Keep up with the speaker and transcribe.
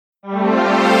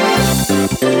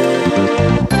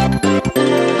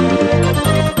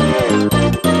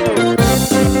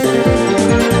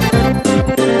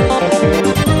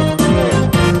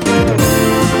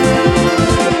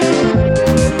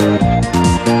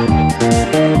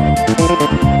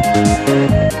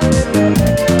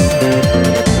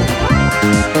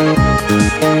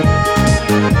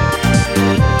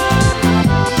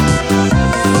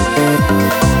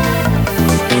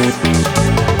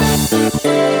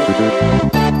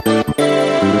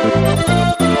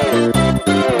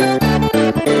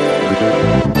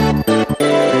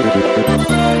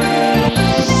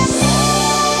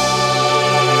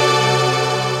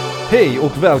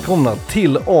och välkomna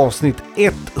till avsnitt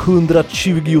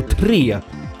 123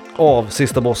 av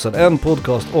Sista Bossen. En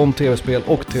podcast om tv-spel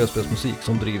och tv-spelsmusik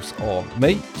som drivs av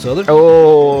mig, Söder.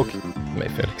 Och mig,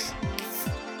 Felix.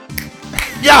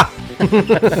 Ja!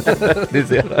 Det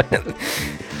ser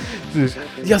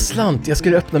jag slant, jag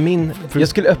skulle öppna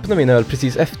min öl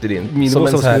precis efter din. Min som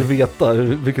en så här, veta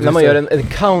vilket när man gör en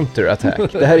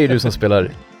counter-attack. Det här är ju du som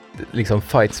spelar liksom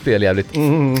fight-spel jävligt.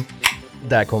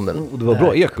 Där kom den. Det var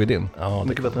bra eko i din. Ja,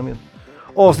 mycket bättre än min.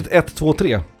 Avsnitt 1, 2,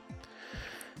 3.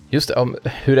 Just det,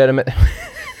 hur är det med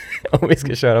om vi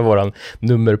ska köra våran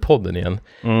nummerpodden igen.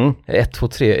 1, 2,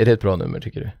 3, är det ett bra nummer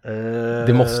tycker du?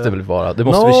 Det måste väl vara. Det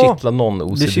måste väl kittla någon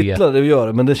OCD. Det kittlar, det gör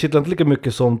det, men det kittlar inte lika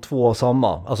mycket som två av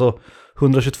samma. Alltså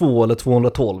 122 eller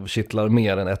 212 kittlar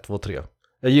mer än 1, 2, 3.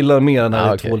 Jag gillar mer när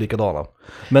det är två likadana.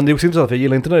 Men det är också intressant för jag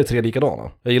gillar inte när det är tre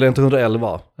likadana. Jag gillar inte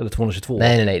 111 eller 222.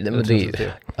 Nej, men det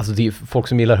är, alltså det är folk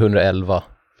som gillar 111.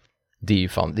 Det är ju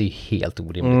fan, det är helt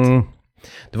orimligt.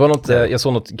 Det var något, jag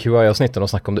såg något QI-avsnitt där de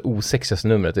snackade om det osexigaste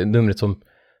numret. Det är numret som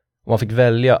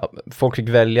folk fick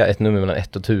välja ett nummer mellan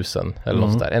 1 och 1000 eller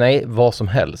något där. Nej, vad som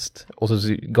helst. Och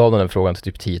så gav de den frågan till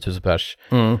typ 10 000 pers.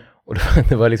 Och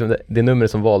det var liksom det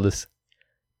numret som valdes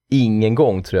ingen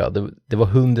gång tror jag. Det var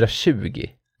 120.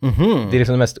 Det är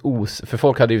liksom det mest för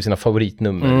folk hade ju sina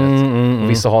favoritnummer. Och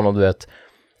vissa har någon, du vet,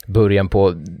 början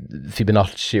på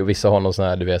Fibonacci och vissa har någon sån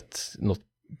här, du vet, något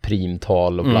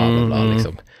primtal och bla bla bla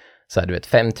liksom. Så här, du vet,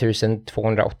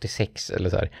 5286 eller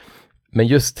så här. Men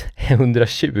just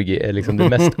 120 är liksom det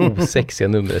mest osexiga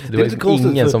numret. Det var liksom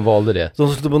ingen som valde det. De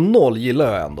som slutar på 0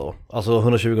 gillar jag ändå. Alltså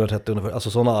 120, 130, 140, alltså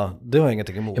sådana, det har jag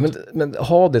ingenting emot. Ja, men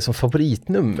ha det som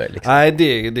favoritnummer liksom. Nej,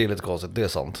 det är lite konstigt, det är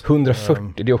sant.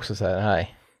 140, det är också så här,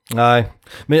 nej.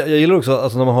 Men jag gillar också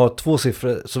alltså när man har två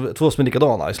siffror, två som är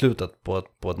likadana i slutet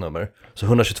på ett nummer. Så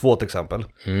 122 till exempel.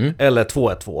 Eller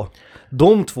 212.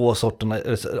 De två sorterna,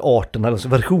 arterna, eller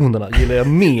versionerna gillar jag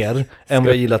mer än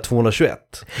vad jag gillar 221.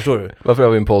 Förstår du? Varför har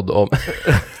vi en podd om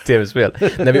tv-spel?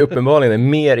 När vi uppenbarligen är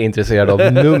mer intresserade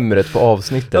av numret på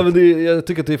avsnittet. Ja, men jag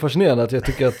tycker att det är fascinerande att jag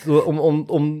tycker att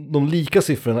om de lika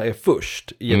siffrorna är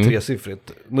först i ett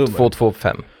tresiffrigt nummer.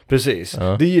 225. Precis.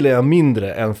 Ja. Det gillar jag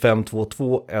mindre än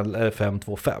 522 eller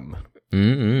 525.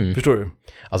 Förstår du?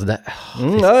 Alltså det...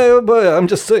 nej, I'm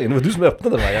just saying. Det var du som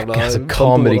öppnade den här jävla... Alltså,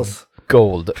 comedy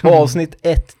gold. Avsnitt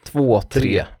 1, 2,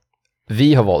 3.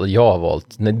 Jag har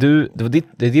valt. Nej,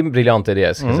 det är din briljanta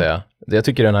idé, ska jag säga. Jag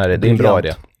tycker det är en bra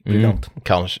idé. Briljant.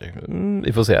 Kanske.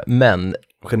 Vi får se. Men...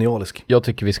 Genialisk. Jag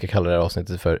tycker vi ska kalla det här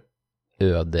avsnittet för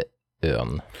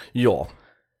Ödeön. Ja.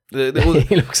 Det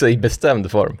är också i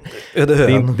bestämd form.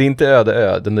 Ödeön. Det är inte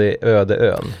Ödeö, det är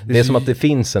Ödeön. Det är som att det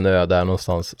finns en ö där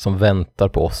någonstans som väntar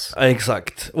på oss. Ja,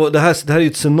 exakt. Och det här är ju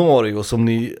ett scenario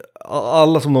som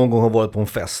alla som någon gång har varit på en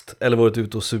fest eller varit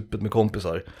ute och supit med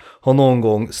kompisar har någon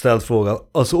gång ställt frågan,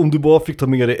 alltså om du bara fick ta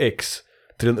med dig X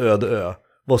till en öde ö,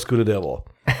 vad skulle det vara?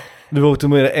 Du har ta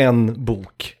med dig en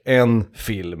bok, en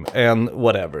film, en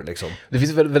whatever liksom. Det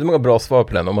finns väldigt många bra svar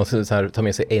på den om man så här, tar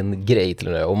med sig en grej till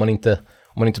en ö. Om man inte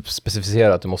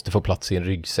specificerar att du måste få plats i en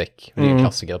ryggsäck. Det är en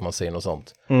klassiker att man säger något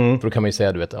sånt. För då kan man ju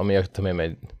säga, du vet, ja, men jag tar med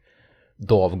mig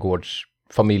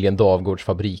familjen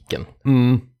Davgårdsfabriken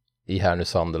i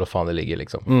Härnösand eller vad fan det ligger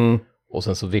liksom. Och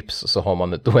sen så vips så har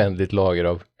man ett oändligt lager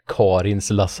av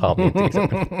Karins lasagne till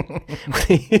exempel.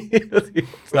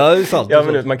 Ja, det är sant. Ja,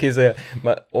 men man kan ju säga,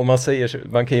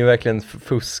 man kan ju verkligen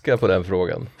fuska på den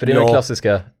frågan. För det är den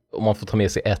klassiska, om man får ta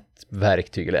med sig ett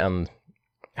verktyg eller en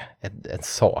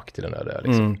sak till den där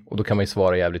liksom. Och då kan man ju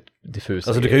svara jävligt diffust.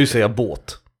 Alltså du kan ju säga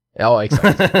båt. Ja,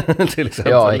 exakt. Till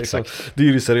exempel. Ja, liksom. exakt. Det är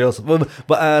ju seriöst.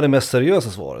 Vad är det mest seriösa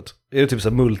svaret? Är det typ så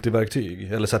här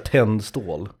multiverktyg eller så här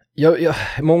tändstål?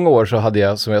 Många år så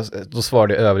hade då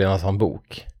svarade jag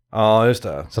överlevnadshandbok. Ja, just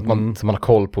det. Så att man har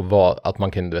koll på att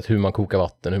man kan, du vet, hur man kokar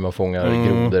vatten, hur man fångar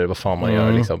grodor, vad fan man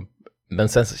gör liksom. Men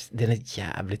sen så, den är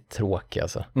jävligt tråkig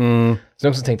alltså. Så jag har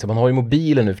också tänkt att man har ju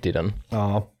mobilen nu för tiden.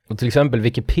 Ja. Och till exempel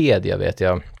Wikipedia vet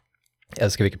jag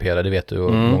älskar Wikipedia, det vet du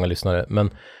och många lyssnare. Men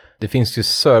det finns ju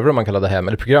servrar man kan ladda hem,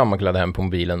 eller program man kan ladda hem på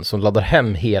mobilen som laddar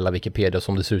hem hela Wikipedia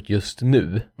som det ser ut just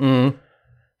nu.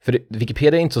 För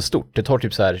Wikipedia är inte så stort, det tar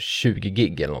typ så här 20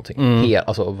 gig eller någonting.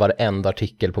 Alltså varenda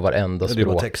artikel på varenda språk. Det är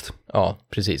bara text. Ja,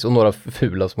 precis. Och några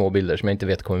fula små bilder som jag inte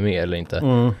vet kommer med eller inte.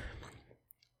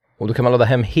 Och då kan man ladda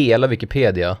hem hela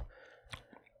Wikipedia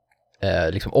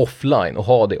liksom offline och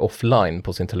ha det offline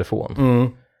på sin telefon.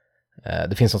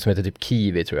 Det finns något som heter typ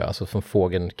Kiwi tror jag, alltså från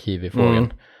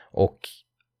Kiwi-fågeln. Och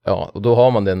då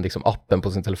har man den liksom appen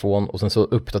på sin telefon och sen så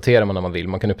uppdaterar man när man vill.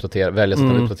 Man kan välja så att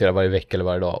den uppdaterar varje vecka eller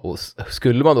varje dag. Och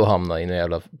skulle man då hamna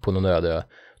på någon öde,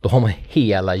 Då har man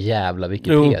hela jävla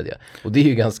Wikipedia. Och det är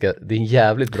ju det är en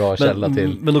jävligt bra källa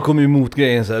till. Men då kommer ju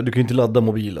motgrejen så här, du kan ju inte ladda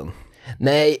mobilen.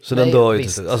 Nej, så den dör ju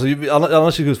inte. Alltså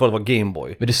annars skulle det vara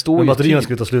Gameboy. Men det står ju batterierna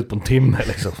skulle ta slut på en timme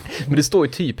liksom. Men det står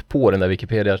ju typ på den där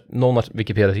Wikipedia, någon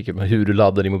Wikipedia-artikel med hur du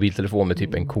laddar din mobiltelefon med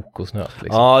typ en kokosnöt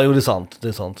liksom. Ja, jo det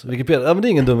är sant. Wikipedia, ja men det är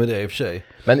ingen dum idé i och för sig.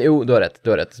 Men jo, du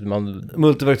har rätt.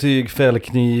 Multiverktyg,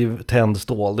 fällkniv,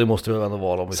 tändstål, det måste väl ändå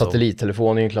vara liksom.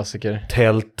 Satellittelefon är en klassiker.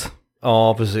 Tält.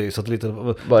 Ja, precis.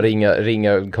 Bara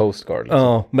ringa Coast Guard liksom.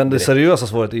 Ja, men det seriösa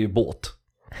svaret är ju båt.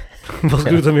 Vad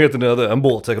skulle du ta med till Öde? En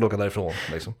båt så jag kan åka därifrån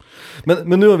liksom.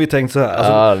 Men nu har vi tänkt så här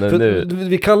alltså,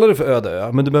 vi kallar det för öde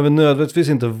ö, men det behöver nödvändigtvis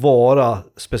inte vara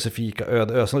specifika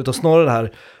öde ö, utan snarare det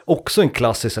här också en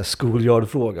klassisk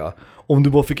schoolyard-fråga. Om du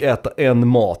bara fick äta en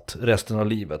mat resten av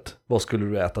livet, vad skulle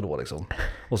du äta då liksom?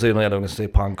 Och så är det någon jävla unge som säger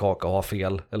pannkaka och har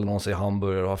fel, eller någon säger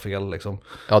hamburgare och har fel liksom.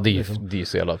 Ja, det är ju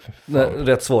så jävla... Nej,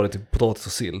 rätt svar är typ potatis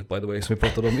och sill, by the way, som vi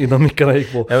pratade om innan mickarna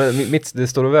gick på. Ja, men det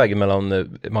står och väger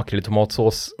mellan makrill i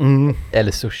tomatsås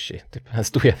eller sushi. Typ. En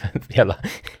stor jävla...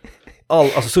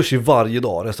 Alltså sushi varje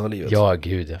dag resten av livet. Ja,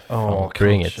 gud.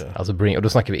 Bring it. Alltså och då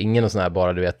snackar vi ingen sån här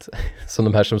bara, du vet, som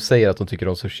de här som säger att de tycker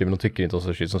om sushi, men de tycker inte om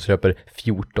sushi, som köper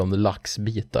 14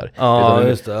 laxbitar. Ja,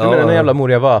 just det. Du menar en jävla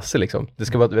moriavase liksom. Det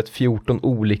ska vara, du vet, 14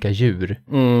 olika djur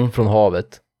från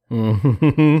havet.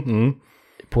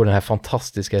 På den här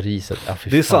fantastiska riset. Ja,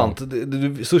 det är sant.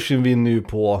 Sushi vinner ju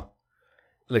på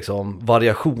liksom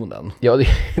variationen. Ja,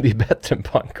 det är bättre än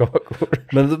pannkakor.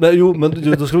 Men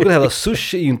då skulle du kunna hävda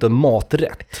sushi är ju inte en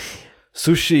maträtt.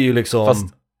 Sushi är ju liksom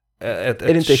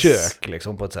ett kök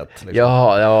liksom på ett sätt. Liksom.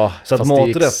 Ja. Så att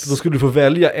maträtt, då skulle du få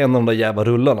välja en av de där jävla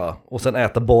rullarna och sen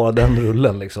äta bara den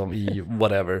rullen liksom i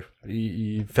whatever,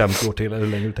 i 50 år till eller hur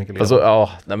länge du tänker leva.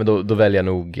 Alltså, men då väljer jag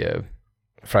nog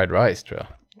fried rice tror jag.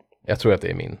 Jag tror att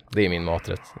det är min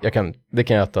maträtt. Det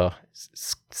kan jag äta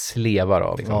slevar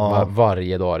av liksom,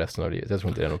 varje dag resten av livet. Jag tror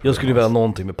inte det är något problem. Jag skulle välja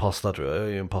någonting med pasta tror jag. Jag är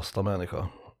ju en pastamänniska.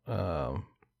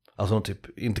 Alltså någon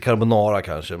typ, inte carbonara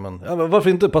kanske, men varför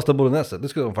inte pasta bolognese? Det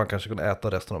skulle man fan kanske kunna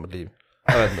äta resten av mitt liv.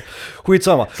 Jag vet inte.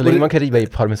 Skitsamma. Så länge man kan riva i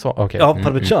parmesan. Okay. Ja,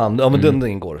 parmesan. Ja, men den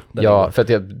ingår. För att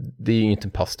det är ju inte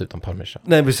en pasta utan parmesan.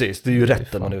 Nej, precis. Det är ju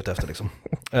rätten man är ute efter liksom.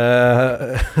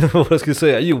 Vad jag skulle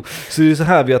säga? Jo, så det är så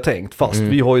här vi har tänkt. Fast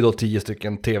vi har ju då 10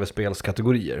 stycken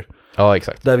tv-spelskategorier. Ja,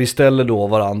 exakt. Där vi ställer då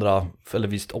varandra, eller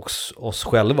vi oss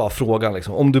själva, frågan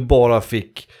liksom. Om du bara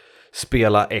fick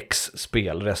spela X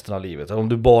spel resten av livet. Eller om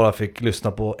du bara fick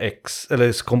lyssna på X,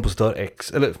 eller kompositör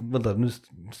X. Eller vänta, nu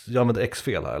jag använder X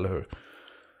fel här, eller hur?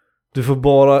 Du får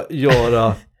bara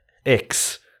göra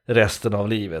X resten av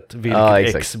livet.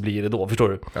 Vilket X blir det då, förstår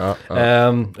du? Ja.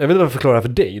 Jag vet inte vad jag förklarar för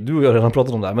dig. Du och jag har redan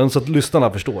pratat om det här, men så att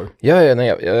lyssnarna förstår. Men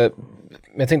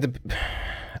jag tänkte...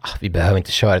 vi behöver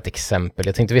inte köra ett exempel.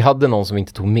 Jag tänkte vi hade någon som vi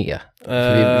inte tog med.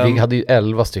 Vi hade ju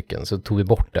 11 stycken, så tog vi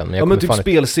bort den. Men typ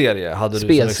spelserie hade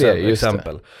du som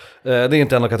exempel. Det är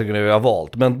inte en av kategorierna vi har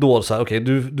valt. Men då så här, okej,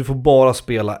 du får bara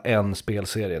spela en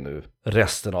spelserie nu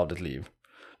resten av ditt liv.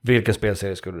 Vilken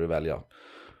spelserie skulle du välja?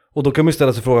 Och då kan man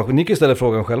ställa sig frågan, ni kan ställa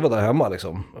frågan själva där hemma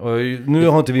liksom. Och nu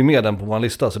har inte vi med den på vår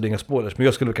lista, så det är inga spoilers. Men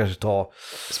jag skulle kanske ta...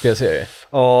 Spelserie?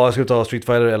 Ja, jag skulle ta Street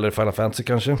Fighter eller Final Fantasy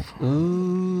kanske.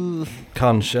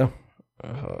 Kanske.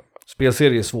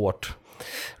 Spelserie är svårt.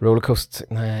 Rollercoaster,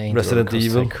 nej, inte Resident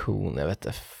Evil. Jag vet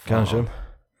inte. Kanske.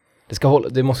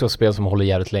 Det måste vara spel som håller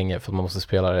jävligt länge, för att man måste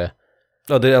spela det.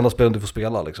 Ja, det är det enda spelet du får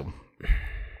spela liksom.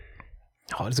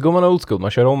 Ja, så går man old school.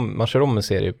 Man kör om en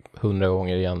serie 100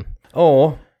 gånger igen.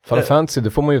 Ja. Final Fantasy,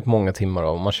 det får man ju ut många timmar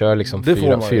av. Man kör liksom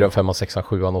 4, 5, 6,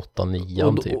 7, 8,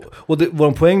 9 typ. Och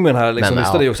vår poäng med den här liksom,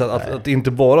 listan är ju också att det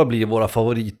inte bara blir våra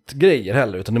favoritgrejer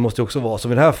heller, utan det måste ju också vara,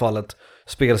 som i det här fallet,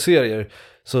 spelserier.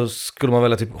 Så skulle man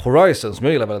välja typ Horizon, som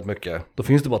jag gillar väldigt mycket, då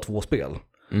finns det bara 2 spel.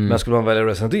 Men skulle man välja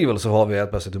Resident Evil så har vi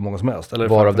ett bäst hur många som helst. Eller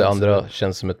varav det andra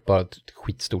känns som bara ett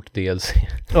skitstort DLC.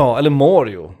 Ja, eller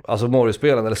Mario. Alltså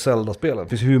Mario-spelen eller Zelda-spelen. Det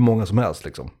finns hur många som helst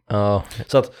liksom. Ja.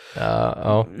 Så att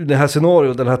det här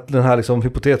scenariot, den här liksom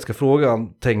hypotetiska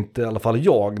frågan tänkte i alla fall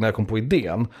jag när jag kom på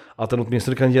idén att den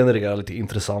åtminstone kan generera lite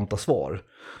intressanta svar.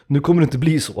 Nu kommer det inte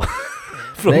bli så.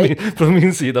 från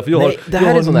min sida, för jag har det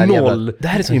här är en sån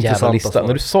jävla lista. Svar.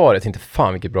 När du sa det, jag tänkte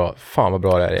fan vad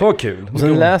bra det här är. Det var kul. Och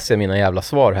sen läser jag mina jävla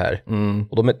svar här.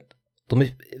 Och de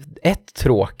är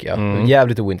tråkiga,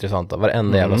 jävligt ointressanta,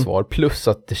 varenda jävla svar. Plus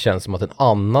att det känns som att en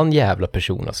annan jävla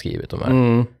person har skrivit de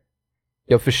här.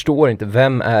 Jag förstår inte,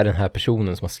 vem är den här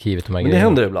personen som har skrivit de här grejerna?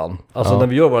 Men det händer ibland. Alltså när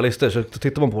vi gör våra listor så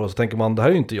tittar man på det och så tänker man, det här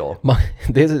är ju inte jag.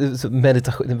 Det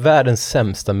är världens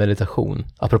sämsta meditation,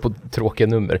 apropå tråkiga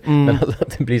nummer. Men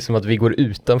att det blir som att vi går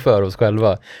utanför oss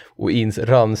själva och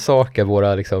rannsakar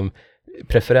våra liksom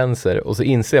preferenser och så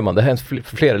inser man, det här är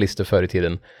flera listor förr i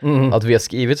tiden, att vi har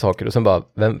skrivit saker och sen bara,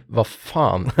 vem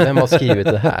har skrivit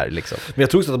det här liksom? Men jag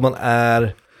tror också att man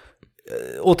är,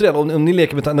 återigen, om ni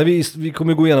leker med, när vi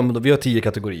kommer gå igenom, vi har 10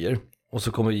 kategorier och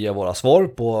så kommer vi ge våra svar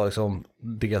på liksom,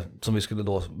 det som vi skulle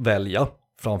då välja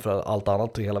framför allt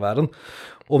annat i hela världen.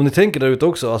 Och om ni tänker där ute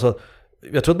också, alltså,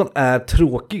 jag tror att man är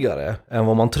tråkigare än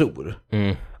vad man tror.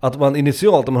 Att man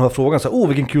initialt när man hör frågan så här,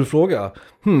 vilken kul fråga.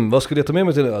 Vad skulle jag ta med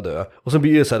mig till en öde ö? Och så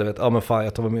blir det så här, men fan,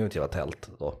 jag tar med mig till ett tält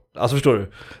då. Alltså förstår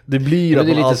du? Det blir att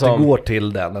man alltid går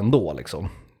till den ändå liksom.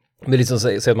 Det är liksom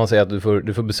så att man säger att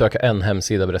du får besöka en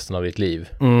hemsida resten av ditt liv.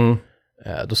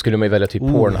 Då skulle man ju välja typ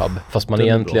Pornhub. Fast man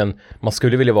egentligen, man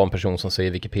skulle vilja vara en person som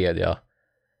säger Wikipedia.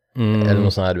 Eller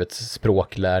någon sån här, du vet,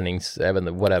 språklärnings,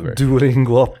 även whatever.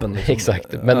 Duolingo-appen. Liksom.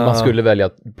 Exakt, men man skulle välja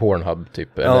Pornhub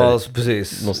typ. Eller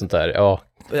precis. Något sånt där,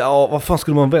 Ja, vad fan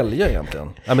skulle man välja egentligen?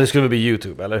 Ja, men det skulle väl bli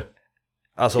YouTube, eller?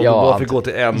 Alltså, om du bara fick gå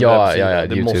till en webbsida,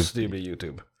 det YouTube. Måste ju bli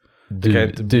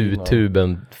YouTube.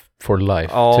 Tuben for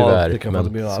life, tyvärr. Det kan man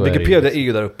inte bli. Wikipedia är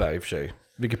ju där uppe i och för sig.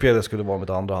 Wikipedia skulle vara mitt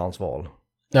andrahandsval.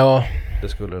 Ja. Det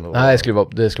skulle nog Nej, det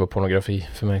skulle vara pornografi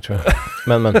för mig, tror jag.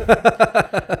 Men.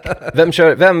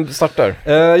 Vem startar?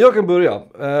 Jag kan börja.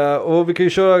 Och vi kan ju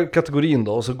köra kategorin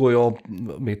då. Och så går jag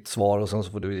mitt svar och sen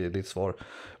så får du ge ditt svar.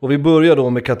 Och vi börjar då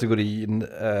med kategorin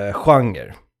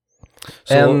genre.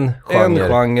 Så en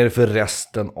genre för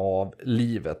resten av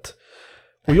livet.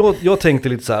 Och jag tänkte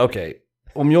lite så här, okej.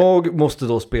 Om jag måste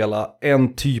då spela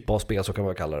en typ av spel, så kan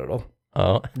man kalla det då.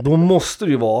 Ja. Då måste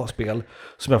det ju vara spel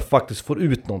som jag faktiskt får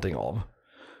ut någonting av.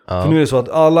 För nu är det så att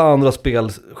alla andra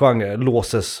spelgenrer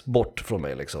låses bort från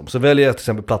mig liksom. Så väljer jag till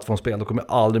exempel plattformsspel, då kommer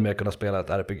jag aldrig mer kunna spela ett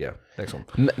RPG liksom.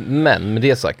 Men med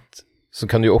det sagt så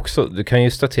kan du kan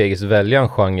ju strategiskt välja en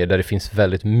genre där det finns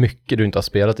väldigt mycket du inte har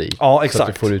spelat i. Ja, exakt. Så att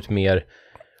du får ut mer.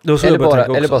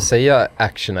 Eller bara säga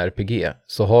action-RPG,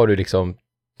 så har du liksom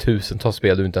tusentals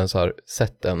spel du inte ens har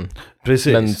sett än.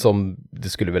 Precis. Men som det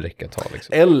skulle väl räcka ta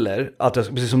liksom. Eller, att jag,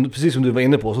 precis som du var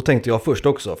inne på, så tänkte jag först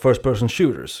också, first person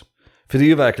shooters. För det är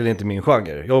ju verkligen inte min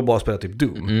genre. Jag har bara spelat typ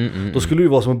Doom. Då skulle det ju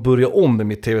vara som att börja om med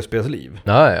mitt tv-spelsliv.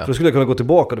 Ja. För då skulle jag kunna gå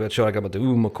tillbaka och du vet, köra gamla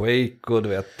Doom och Quake och du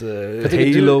vet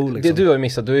Halo. Det du har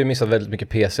ju missat väldigt mycket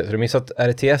PC. Så du har missat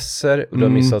RTSer och du har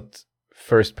missat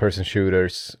first person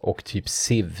shooters och typ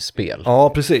Civ-spel. Ja,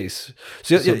 precis.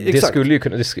 Så det skulle ju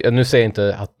kunna, nu säger jag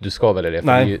inte att du ska välja det,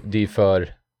 för det är för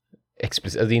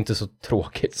explicit, det är inte så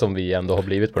tråkigt som vi ändå har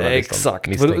blivit på den här listan.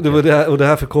 Exakt, och det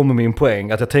här förkommer min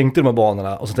poäng, att jag tänkte de här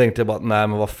banorna och så tänkte jag bara, nej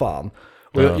men vad fan.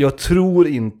 Och jag tror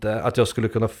inte att jag skulle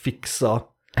kunna fixa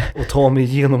och ta mig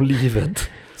igenom livet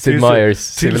Sid Meier's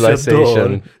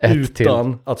Civilization 1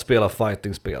 utan att spela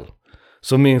fighting-spel.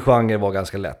 Så min genre var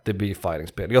ganska lätt, det blir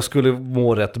fighting-spel. Jag skulle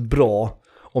må rätt bra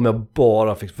om jag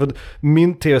bara fick... För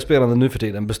min tv-spelande nu för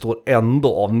tiden består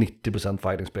ändå av 90%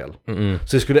 fighting-spel.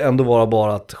 Så det skulle ändå vara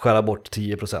bara att skära bort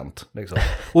 10%. Liksom.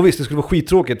 Och visst, det skulle vara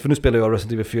skittråkigt, för nu spelar jag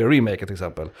Resident Evil 4 Remake till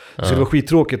exempel. Det skulle vara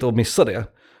skittråkigt att missa det.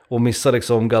 Och missa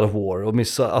liksom God of War och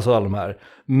missa alltså alla de här.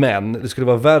 Men det skulle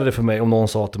vara värre för mig om någon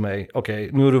sa till mig, okej,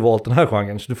 nu har du valt den här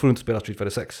genren, så du får inte spela Street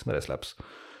Fighter 6 när det släpps.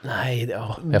 Nej,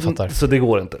 jag fattar. Så det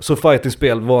går inte. Så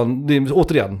fighting-spel var,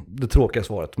 återigen, det tråkiga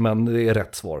svaret, men det är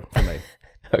rätt svar för mig.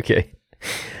 Okej.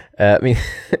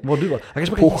 Vad du var? Jag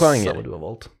kanske bara kan gissa vad du har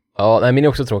valt. Ja, nej, min är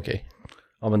också tråkig.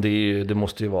 Ja, men det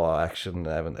måste ju vara action,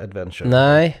 även adventure.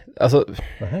 Nej, alltså...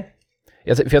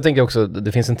 För jag tänker också,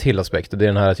 det finns en till aspekt, och det är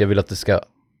den här att jag vill att det ska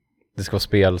vara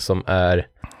spel som är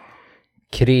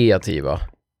kreativa.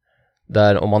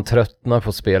 Där om man tröttnar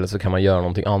på spelet så kan man göra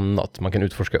någonting annat. Man kan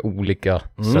utforska olika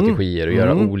strategier och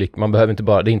göra olika... Man behöver inte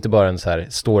bara... Det är inte bara en så här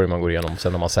story man går igenom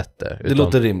sen när man sett det. Det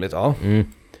låter rimligt, ja.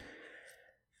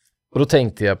 Och då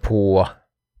tänkte jag på...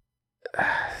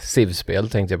 Civ-spel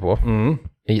tänkte jag på.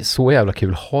 Så jävla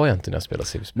kul har jag inte när jag spelar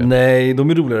Civ-spel. Nej, de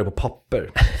är roligare på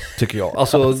papper, tycker jag.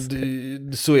 Alltså,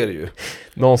 så är det ju.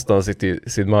 Någonstans sitter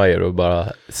Sid Meier och bara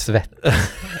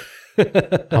svettas.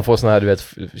 Han får såna här, du vet,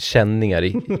 känningar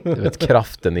i, du vet,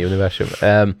 kraften i universum.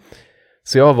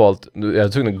 Så jag har valt,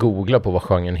 jag tog att googla på vad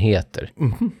genren heter.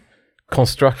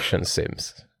 Construction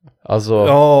Sims. Alltså...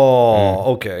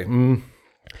 okej.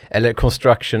 Eller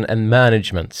Construction and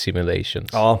Management Simulations.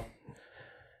 Ja.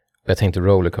 Jag tänkte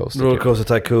Rollercoaster.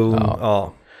 Rollercoaster Tycoon,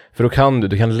 ja. För då kan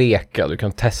du kan leka, du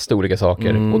kan testa olika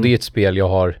saker. Och det är ett spel jag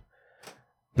har,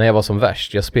 när jag var som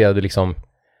värst, jag spelade liksom,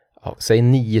 säg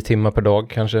 9 timmar per dag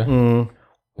kanske.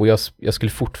 Och jag skulle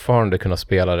fortfarande kunna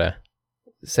spela det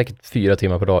säkert 4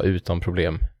 timmar per dag utan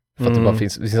problem. För att det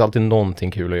finns alltid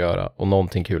någonting kul att göra och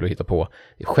någonting kul att hitta på.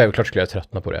 Självklart skulle jag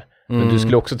tröttna på det. Men du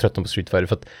skulle också tröttna på Street Fighter.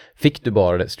 För att fick du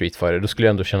bara Street Fighter, då skulle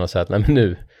jag ändå känna så här att nej,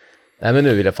 men Nej, men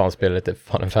nu vill jag fan spela lite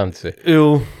Final Fantasy.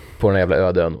 Jo. På den jävla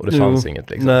öden och det fanns inget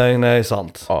liksom. Nej,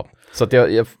 sant. Ja. Så att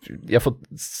jag får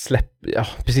släppa,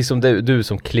 precis som du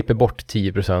som klipper bort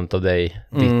 10% av dig,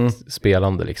 ditt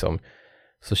spelande liksom.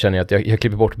 Så känner jag att jag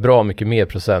klipper bort bra mycket mer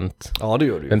procent. Ja, det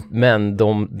gör du ju. Men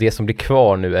det som blir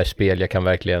kvar nu är spel jag kan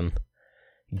verkligen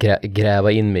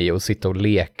gräva in mig i och sitta och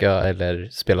leka eller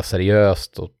spela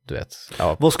seriöst och du vet.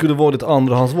 Ja. Vad skulle vara ditt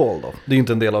andrahandsval då? Det är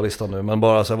inte en del av listan nu, men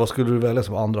bara så här, vad skulle du välja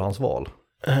som andrahandsval?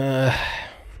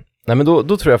 Nej, men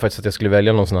då tror jag faktiskt att jag skulle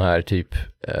välja någon sån här typ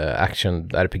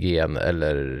action-RPG'n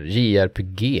eller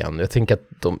JRPG'n. Jag tänker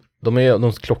att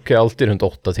de klockar alltid runt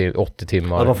 80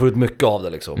 timmar. Ja, man får ut mycket av det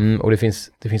liksom. Och det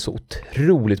finns så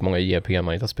otroligt många JRPG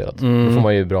man inte har spelat. Då får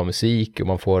man ju bra musik och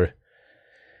man får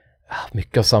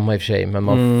mycket av samma i och för sig.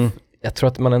 Men jag tror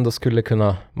att man ändå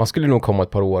man skulle nog komma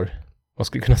ett par år. Man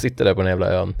skulle kunna sitta där på den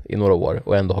jävla ön i några år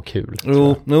och ändå ha kul.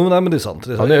 Jo, nej, men det är sant.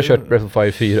 Ja, nu har jag kört Breath of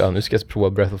Fire 4, nu ska jag prova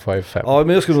Breath of Fire 5. Ja,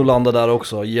 men jag skulle nog landa där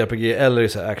också, JRPG eller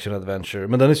så action adventure.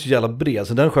 Men den är så jävla bred,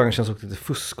 så den genren känns också lite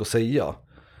fusk att säga.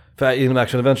 För inom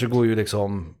action adventure går ju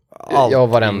liksom allt. Ja,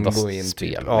 varenda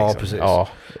spel. Ja, liksom. precis. Ja.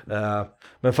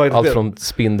 Men allt från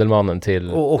Spindelmannen till...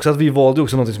 Och också att vi valde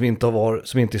också något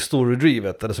som inte är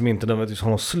storydrivet eller som inte nödvändigtvis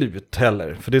har något slut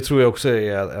heller. För det tror jag också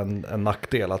är en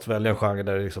nackdel att välja en genre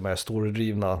där det liksom är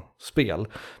storydrivna spel.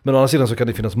 Men å andra sidan så kan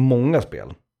det finnas många spel.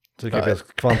 Så det kan finnas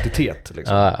kvantitet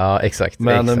liksom. Ja, exakt.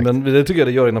 Men det tycker jag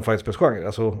det gör inom fightspelsgenre.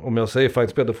 Alltså om jag säger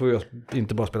fightspel då får jag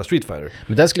inte bara spela Street Fighter.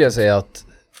 Men där skulle jag säga att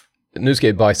nu ska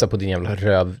jag bajsa på din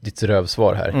jävla ditt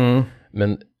rövsvar här.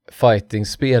 Men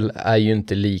fightingspel är ju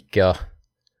inte lika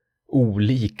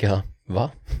olika, va?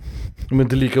 De är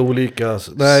inte lika olika,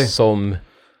 nej. Som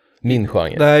min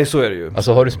genre. Nej, så är det ju.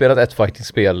 Alltså har du spelat ett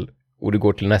fightingspel och du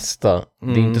går till nästa,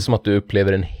 det är inte som att du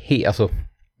upplever alltså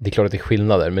det är klart att det är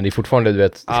skillnader, men det är fortfarande, du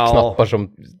vet, knappar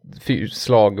som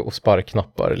slag och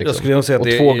sparkknappar liksom. Jag skulle nog säga att och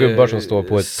det två är gubbar som står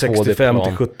på ett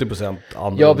 65-70%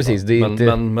 annorlunda. Ja, precis. Det är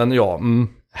inte... men ja.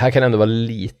 Här kan det ändå vara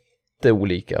lite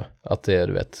olika. Att det är,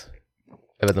 du vet...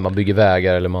 Jag vet inte, man bygger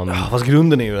vägar eller man... Ja, fast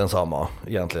grunden är ju densamma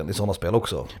egentligen i sådana spel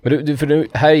också. Men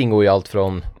här ingår ju allt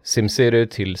från SimCity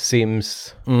till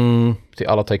Sims, till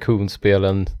alla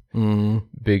Tycoon-spelen,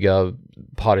 bygga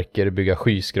parker, bygga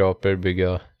skyskrapor,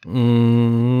 bygga...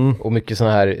 Och mycket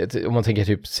sådana här, om man tänker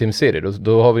typ SimCity,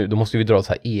 då måste vi dra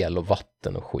så här el och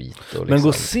vatten och skit. Och liksom. Men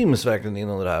går Sims verkligen in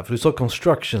under det här? För du sa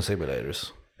construction simulators.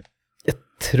 Jag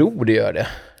tror det gör det.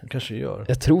 Det kanske gör.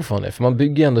 Jag tror fan det, för man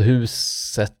bygger ändå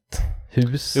hus.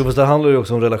 Jo, fast det handlar ju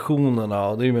också om relationerna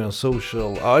och det är ju mer en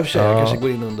social. Ja, i och för sig, jag kanske går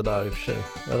in under där i och för sig.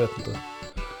 Jag vet inte.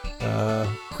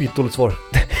 Skitdåligt svar.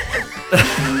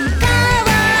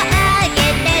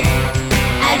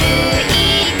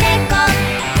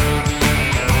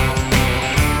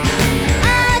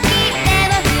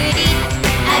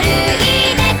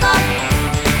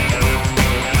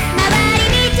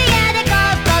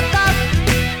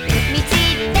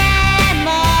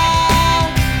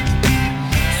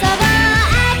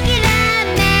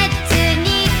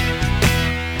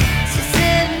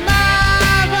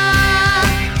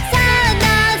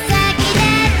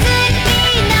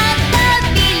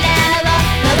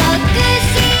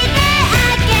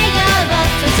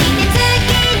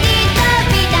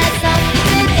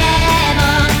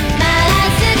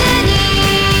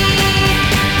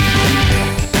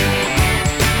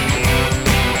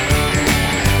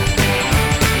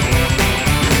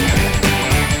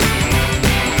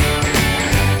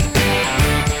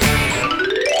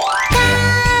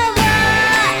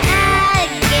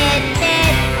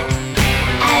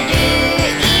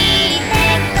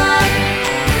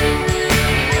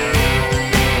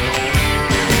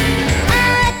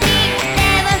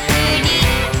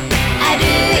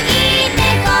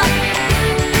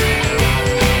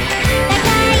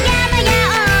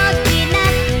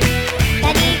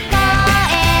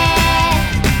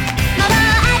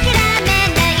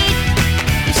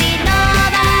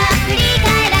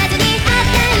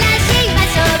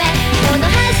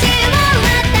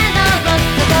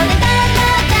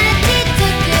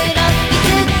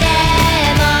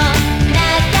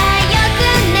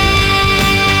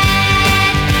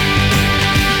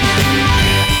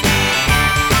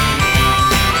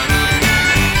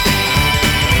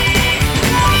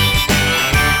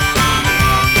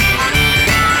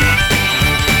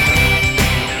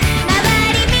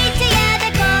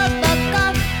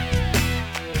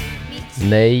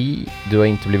 Nej, du har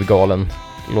inte blivit galen.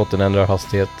 Låten ändrar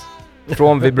hastighet.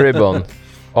 Från Vibribbon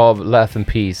av Laugh and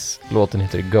Peace. Låten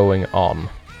heter Going On.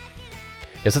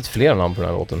 Jag har sett flera namn på den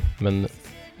här låten, men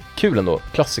kul ändå.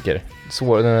 Klassiker.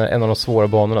 En av de svåra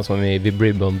banorna som är med i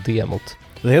Vibribbon-demot.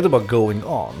 Den heter bara Going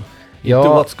On. Inte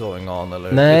What's Going On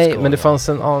eller... Nej, men det fanns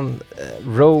en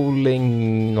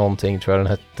Rolling någonting tror jag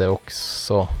den hette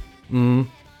också.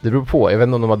 Det beror på, jag vet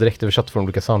inte om de har direkt översatt från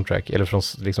olika soundtrack eller från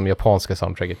liksom japanska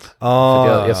soundtracket.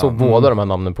 Jag såg båda de här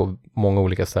namnen på många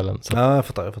olika ställen. Så. Ja, jag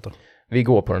fattar. Vi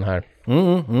går på den här.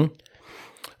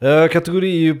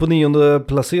 Kategori på 9:e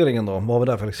placeringen då. Vad har vi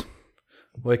där Felix?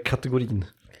 Vad är kategorin?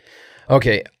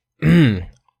 Okej.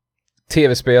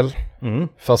 Tv-spel,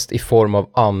 fast i form av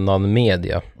annan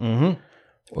media.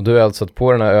 Och då är alltså att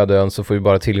på den här öde ön så får vi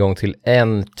bara tillgång till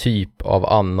en typ av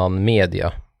annan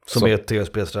media. Som är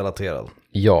tv-spelsrelaterad.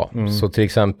 Ja, så till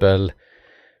exempel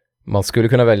man skulle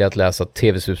kunna välja att läsa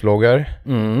tv-spelsbloggar.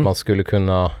 Man skulle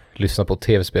kunna lyssna på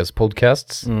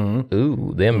tv-spelspodcasts.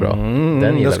 Det är en bra.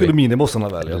 Den jag skulle minibossarna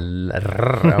välja.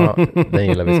 Ja, den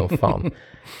gillar vi som fan.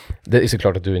 Det är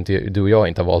såklart att du och jag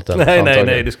inte har valt den.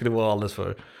 Nej, det skulle vara alldeles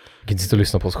för... Du kan inte sitta och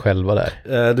lyssna på oss själva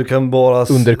där. Du kan bara...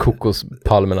 Under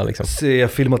kokospalmerna liksom. Se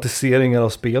filmatiseringar av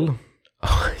spel.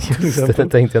 Just det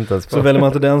tänkte jag inte ens på. Så väljer man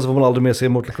inte den så får man aldrig mer se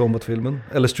Mortal Kombat-filmen.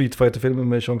 Eller Street Fighter-filmen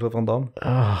med Jean-Claude Van Damme.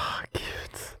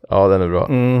 Gud. Ja, den är bra.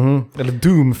 Eller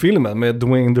Doom-filmen med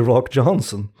Dwayne The Rock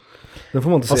Johnson. Den får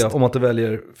man inte se om man inte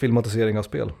väljer filmatisering av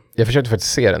spel. Jag försökte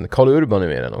faktiskt se den. Carl Urban är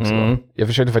med den också. Jag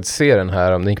försökte faktiskt se den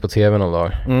här om den gick på tv någon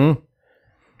dag.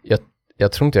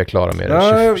 Jag tror inte jag klarar mer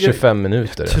än 25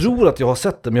 minuter. Jag tror att jag har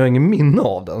sett den men jag har ingen minne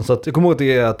av den. Så att jag kommer ihåg att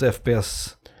det är ett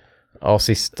FPS... Ja,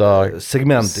 sista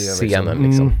segment scenen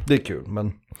liksom. Det är kul,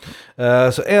 men...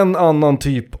 så en annan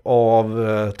typ av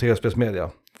tv-spelsmedia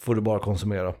får du bara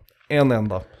konsumera. En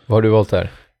enda. Vad har du valt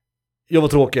där? Jag var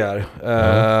tråkig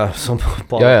här. Som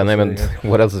nej men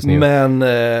what else is new? Men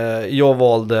jag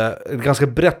valde, ganska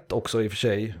brett också i och för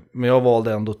sig, men jag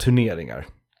valde ändå turneringar.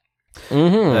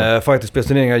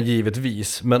 Fighting-spelsturneringar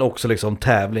givetvis, men också liksom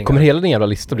tävlingar. Kommer hela din jävla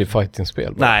lista bli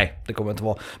fighting-spel? Nej, det kommer inte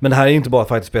vara. Men det här är inte bara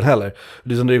fighting-spel heller.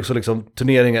 Det är också liksom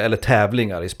turneringar eller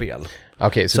tävlingar i spel.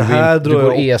 Okej, så här du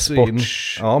går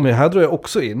e-sports... Ja, men här drar jag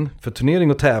också in, för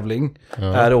turnering och tävling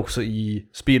är också i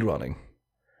speedrunning.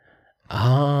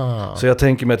 Så jag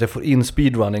tänker mig att jag får in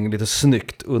speedrunning lite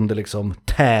snyggt under liksom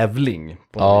tävling.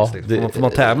 För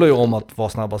man tävlar ju om att vara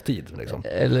snabbast tid. Liksom.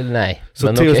 Eller nej.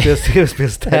 Så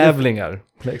tv-spelstävlingar.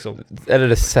 Liksom. Eller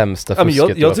det sämsta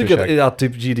fusket. Jag tycker att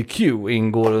typ GDQ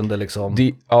ingår under liksom...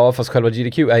 Fast själva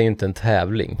GDQ är ju inte en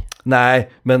tävling. Nej,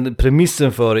 men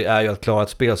premissen för det är ju att klara ett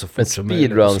spel så fort som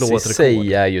möjligt. Men speedruns i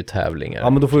sig är ju tävlingar. Ja,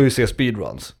 men då får vi ju se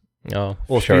speedruns. Ja,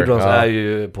 och speedruns är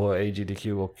ju på AGDQ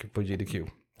och på GDQ.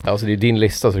 Alltså det är din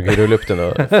lista så du kan rulla upp den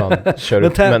och fan köra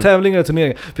upp. Men tävlingar och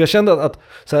turneringar. För jag kände att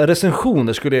så här,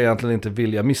 recensioner skulle jag egentligen inte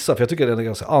vilja missa. För jag tycker det är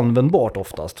ganska användbart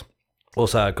oftast. Och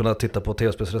så här kunna titta på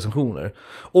tv-spelsrecensioner.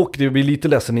 Och det blir lite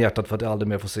ledsen i hjärtat för att jag aldrig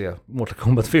mer får se Mortal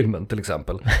Kombat-filmen till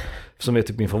exempel. Som är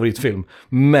typ min favoritfilm.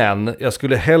 Men jag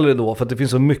skulle hellre då, för att det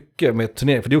finns så mycket med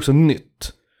turnering. För det är också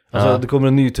nytt. Alltså det kommer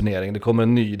en ny turnering,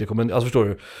 alltså förstår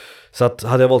du? Så att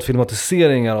hade jag valt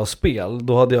filmatiseringar av spel,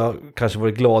 då hade jag kanske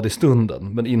varit glad i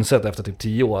stunden. Men insett efter typ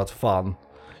 10 år att fan,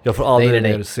 jag får aldrig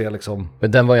mer se liksom...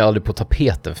 Men den var ju aldrig på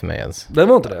tapeten för mig ens. Den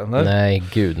var inte det? Nej,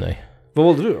 gud nej. Vad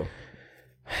valde du då?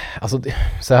 Alltså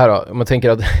så här då, om man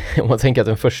tänker att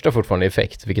den första fortfarande är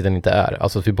effekt, vilket den inte är.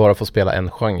 Alltså att vi bara får spela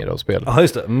en genre av spel. Ja,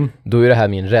 just det. Då är det här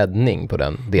min räddning på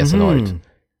det scenariot.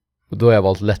 Och då har jag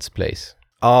valt Let's Plays.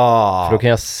 För då kan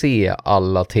jag se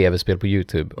alla tv-spel på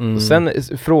YouTube. Och sen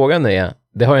frågan är,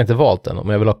 det har jag inte valt än, om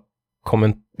jag vill ha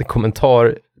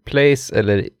kommentar plays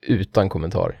eller utan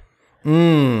kommentar.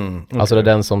 Okay. Alltså det är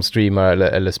den som streamar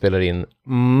eller spelar in,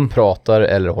 pratar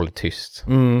eller håller tyst.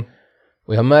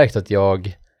 Och jag har märkt att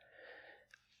jag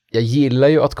gillar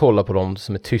ju att kolla på dem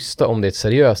som är tysta om det är ett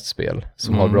seriöst spel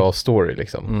som har bra story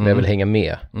liksom. Men jag vill hänga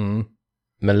med.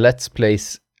 Men Let's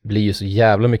Plays blir ju så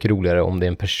jävla mycket roligare om det är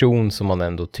en person som man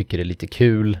ändå tycker är lite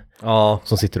kul.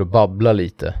 Som sitter och babblar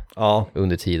lite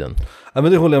under tiden. Ja,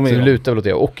 men det håller jag med. Så det lutar väl åt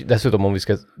det. Och dessutom om vi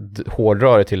ska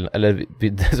hårdra det till, eller vi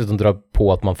dessutom dra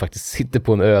på att man faktiskt sitter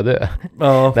på en öde.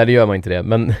 Nej, det gör man inte det.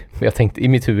 Men jag tänkte, i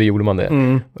mitt huvud gjorde man det.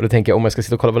 Och då tänker jag, om jag ska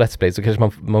sitta och kolla på Let's Play så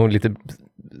kanske man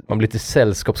blir lite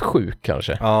sällskapssjuk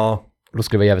kanske. Och då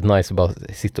skulle det vara jävligt nice att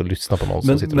bara sitta och lyssna på någon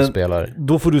som sitter och spelar.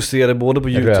 Då får du se det både på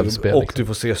YouTube och du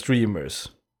får se streamers.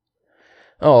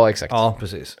 Ja, exakt. Ja,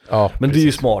 precis. Ja, men precis. Det är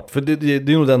ju smart, för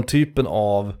det är nog den typen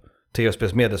av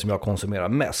tv-spelsmedier som jag konsumerar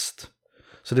mest.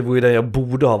 Så det var ju den jag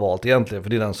borde ha valt egentligen, för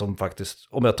det är den som faktiskt,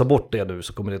 om jag tar bort det nu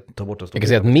så kommer det ta bort en stor. Jag kan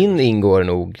säga att min ingår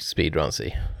nog speedruns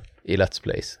i Let's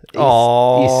Plays.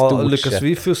 Lyckas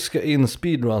vi fuska in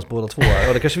speedruns båda två här?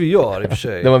 Ja, det kanske vi gör i och för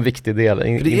sig. Det var en viktig del,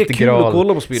 det är kul att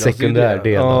kolla på speedruns. Sekundär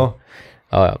del.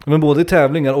 Ja. Men både i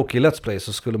tävlingar och i Let's Play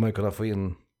så skulle man ju kunna få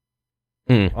in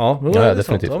Ja,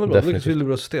 definitivt. Ja, men bra. Det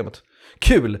är systemet.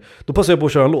 Kul! Då passar jag på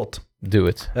att köra en låt. Do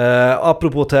it.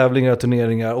 Apropå tävlingar,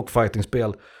 turneringar och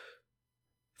fightingspel.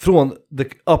 Från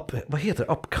vad heter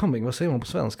det? Upcoming, vad säger man på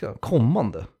svenska?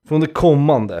 Kommande. Från det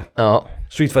kommande. Ja.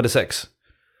 Street Fighter 6.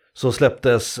 Så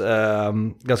släpptes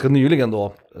ganska nyligen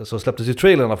då, så släpptes ju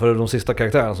trailerna för de sista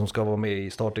karaktärerna som ska vara med i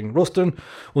starting rostern.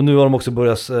 Och nu har de också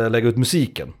börjat lägga ut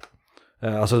musiken.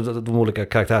 Alltså de olika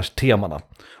karaktärstemana.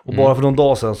 Och bara för någon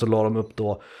dag sedan så la de upp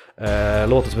då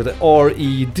låten som heter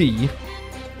R.E.D.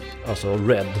 Alltså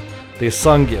Red. Det är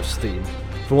Zangiefs theme.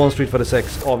 Från Street Fighter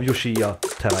 6 av Yoshia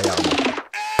Terayama.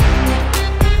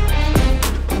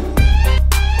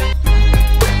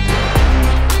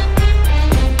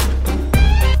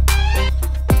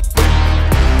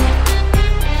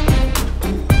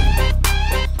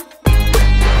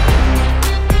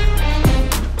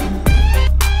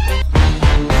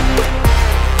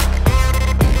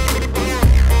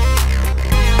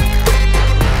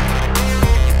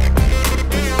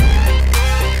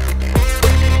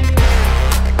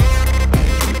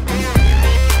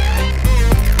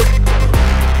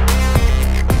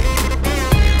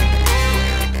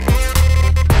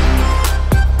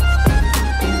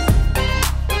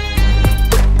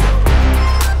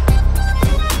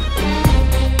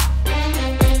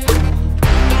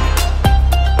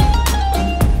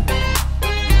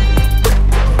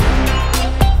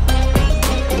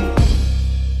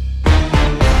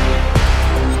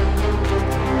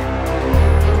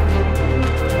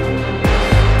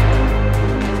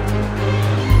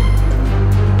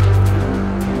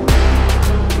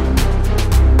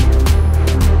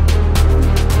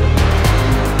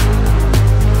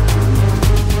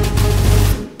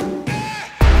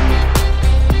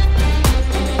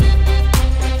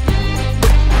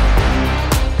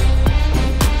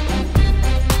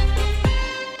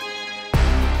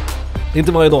 Det är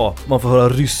inte varje dag man får höra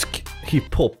rysk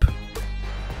hiphop.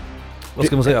 Vad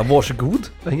ska man säga? Varsågod,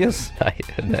 I guess.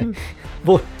 Nej.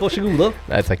 Varsågoda.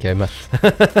 Nej tack, jag är mätt.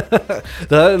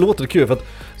 Det här låter kul för att...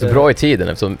 Så bra i tiden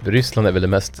eftersom Ryssland är väl det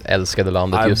mest älskade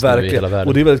landet just nu i hela världen.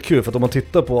 Och det är väldigt kul för att om man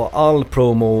tittar på all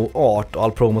promo-art och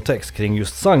all promotext kring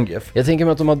just Zangief. Jag tänker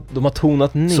mig att de har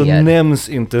tonat ner. Så nämns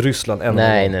inte Ryssland än.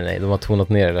 Nej, de har tonat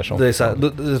ner det där som. Det är så här,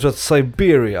 jag tror att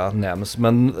Siberia nämns,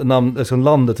 men liksom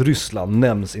landet Ryssland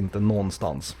nämns inte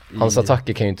någonstans. Hans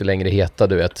attacker kan ju inte längre heta,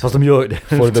 du vet. Fast de gör det.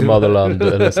 For the motherland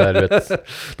eller så här, du vet.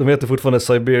 De heter fortfarande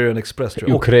Siberian Express, tror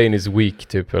jag. Ukraine is weak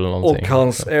typ eller någonting. Och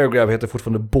hans airgrab heter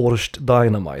fortfarande Borscht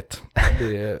Dynamite.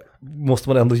 Det måste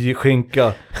man ändå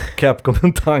skänka Capcom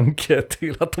en tanke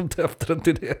till att de döpte den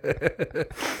till det.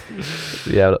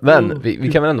 Jävlar. Men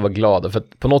vi kan väl ändå vara glada för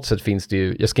att på något sätt finns det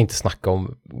ju, jag ska inte snacka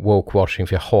om woke-washing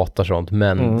för jag hatar sånt,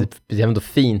 men det är ändå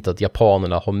fint att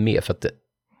japanerna har med, för att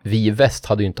vi i väst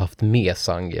hade ju inte haft med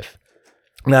Zangief.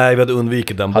 Nej, vi hade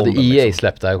undvikit den bomben. Hade EA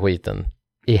släppt den här skiten,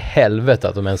 i helvete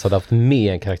att de ens hade haft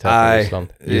med en karaktär från Ryssland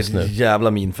just nu. Det är ett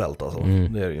jävla minfält alltså.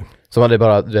 Det är det ju. Som hade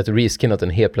bara reskinnat den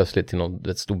helt plötsligt till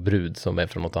någon stor brud som är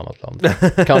från något annat land.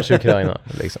 Kanske Ukraina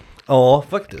liksom. Ja,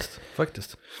 faktiskt.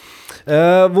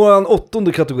 Våran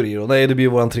 8:e kategori då. Nej, det blir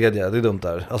våran 3:e. Det är dumt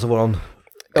där. Alltså våran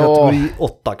kategori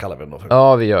 8 kallar vi den då för.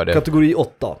 Ja, vi gör det. Kategori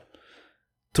 8.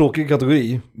 Tråkig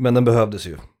kategori, men den behövdes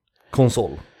ju.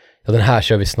 Konsol. Ja, den här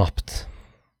kör vi snabbt.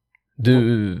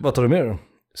 Vad tar du med då?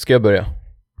 Ska jag börja?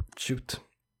 Shoot.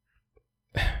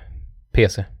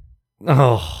 PC.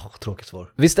 Tråkigt svar.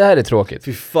 Visst är det tråkigt?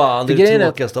 Fy fan, det är det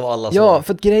tråkigaste av alla svar. Ja,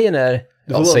 för att grejen är...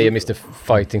 Jag säger Mr.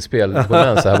 Fighting-spel på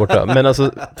Mensa här borta. Men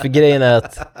alltså, för grejen är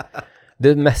att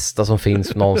det mesta som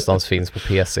finns någonstans finns på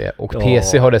PC. Och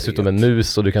PC har dessutom en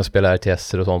mus och du kan spela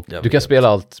RTS och sånt. Du kan spela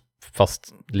allt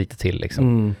fast lite till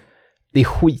liksom. Det är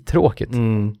skittråkigt.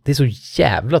 Det är så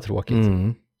jävla tråkigt.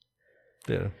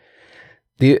 Det är det.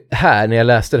 Det är här, när jag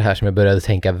läste det här, som jag började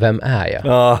tänka, vem är jag?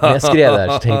 När jag skrev det här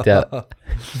så tänkte jag,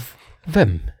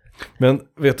 vem? Men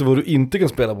vet du vad du inte kan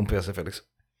spela på en PC, Felix?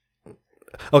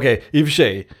 Okej, i och för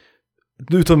sig,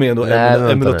 du tar med ändå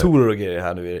emulatorer och grejer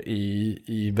här nu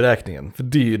i beräkningen. För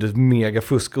det är ju ett mega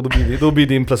fusk och då blir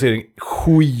din placering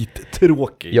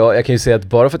skittråkig. Ja, jag kan ju säga att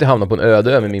bara för att jag hamnar på en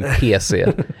öde ö med min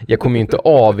PC, jag kommer ju inte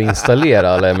avinstallera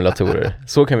alla emulatorer.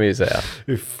 Så kan vi ju säga.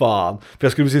 Fy fan. För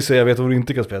jag skulle precis säga, jag vet vad du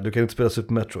inte kan spela. Du kan inte spela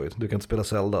Super Metroid, du kan inte spela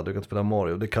Zelda, du kan inte spela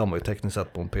Mario. Det kan man ju tekniskt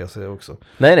sett på en PC också.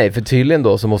 Nej, för tydligen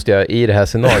då så måste jag i det här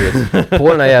scenariot på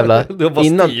den här jävla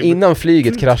innan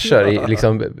flyget kraschar i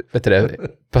liksom, vet du det,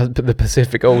 the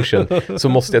Pacific Ocean, så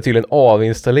måste jag tydligen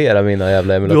avinstallera mina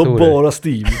jävla emulatorer. Du har bara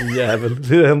Steam, din jävel.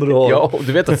 Det är det enda du har. Ja,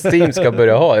 du vet att Steam ska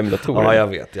börja ha emulatorer. Ja,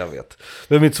 jag vet.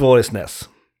 Men mitt svar är SNES.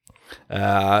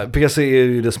 PC är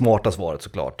ju det smarta svaret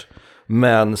såklart.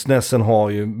 Men SNESen har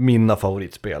ju mina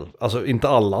favoritspel. Alltså inte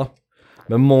alla,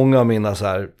 men många av mina så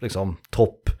här liksom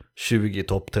topp 20,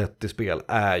 topp 30 spel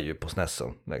är ju på SNESen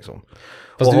liksom.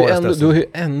 Fast du har ju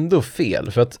ändå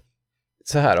fel, för att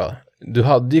så här då, du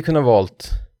hade ju kunnat valt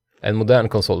en modern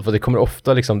konsol, för det kommer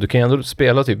ofta liksom, du kan ju ändå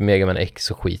spela typ Mega Man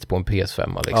X och skit på en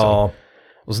PS5 liksom. Ja.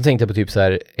 Och så tänkte jag på typ så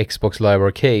här Xbox Live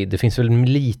Arcade, det finns väl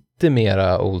lite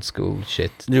mera old school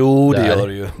shit. Jo, där.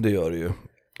 det gör det ju.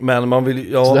 Men man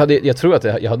vill, ja. Så jag tror att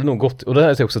jag hade nog gått, och det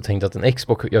hade jag också tänkt att en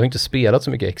Xbox, jag har inte spelat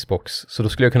så mycket Xbox, så då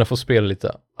skulle jag kunna få spela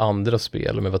lite andra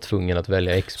spel om jag var tvungen att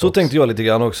välja Xbox. Så tänkte jag lite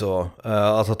grann också,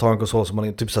 alltså ta en konsol som man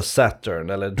inte, typ så Saturn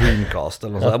eller Dreamcast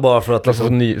eller något sånt, bara för att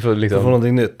liksom, för få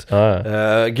någonting nytt.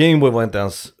 Game Boy var inte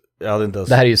ens, jag hade inte ens...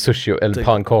 Det här är ju sushi eller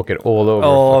pannkakor all over.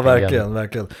 Ja,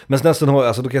 verkligen. Men SNESen har,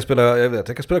 alltså då kan jag spela, jag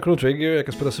kan spela Chrono Trigger, jag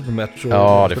kan spela Super Metro,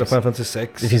 jag kan spela Final Fantasy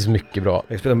 6. Det finns mycket bra. Jag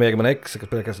kan spela Mega Man X, jag kan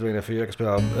spela Castlevania 4, jag kan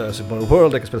spela Super Mario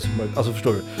World, jag kan spela Super Mario, alltså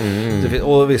förstår du?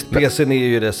 Och visst, PCn är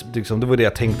ju det, liksom, det var det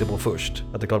jag tänkte på först.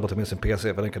 Att det är klart att ta med sig en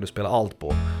PC, för den kan du spela allt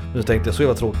på. Men så tänkte jag, så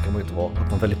jävla tråkigt kan man ju inte vara,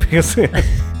 att man väljer PC.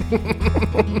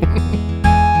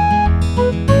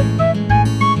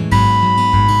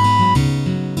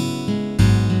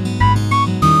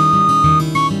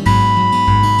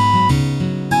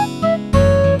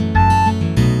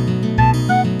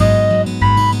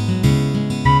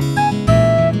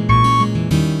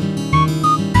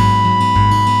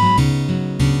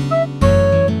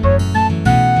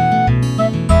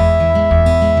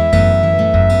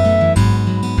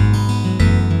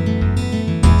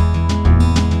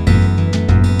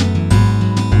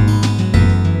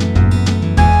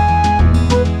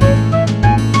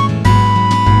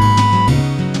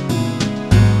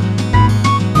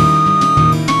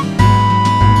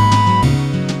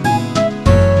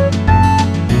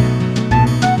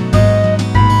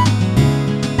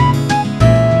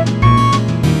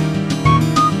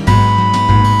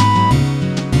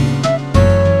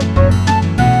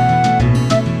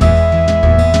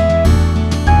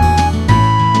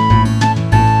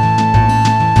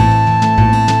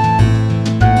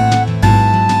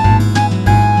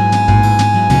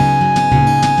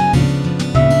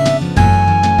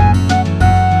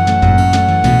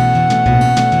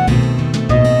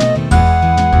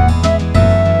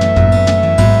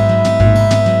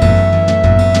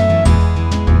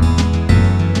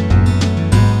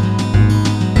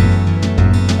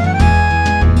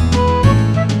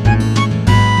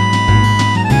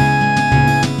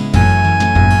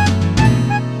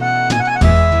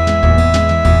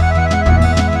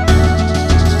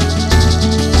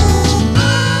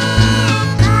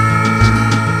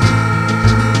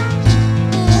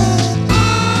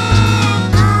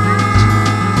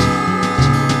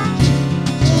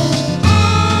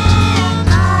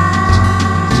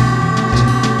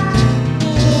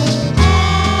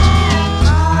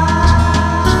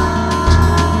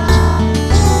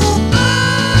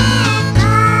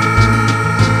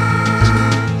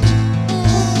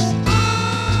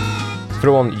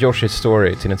 Från Yoshi's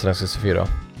Story till Nintendo 64.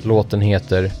 Låten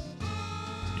heter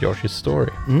Yoshi's Story.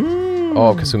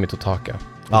 Av Kazumi Totaka.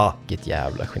 Vilket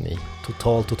jävla geni.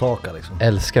 Total Totaka liksom.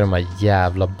 Älskar de här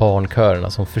jävla barnkörerna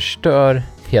som förstör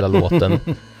hela låten.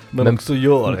 men också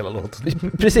gör hela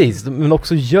låten. Precis, men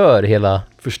också gör hela...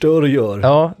 Förstör och gör.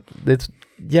 Ja, det är ett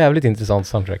jävligt intressant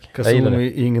soundtrack. Kazumi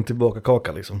är ingen tillbaka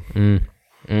kaka liksom.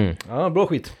 Ja, bra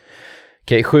skit.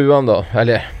 Okej, 7:an då.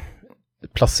 Eller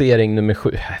placering nummer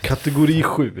 7. Kategori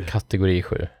 7. Kategori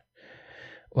 7.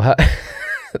 Och här...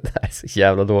 det här är så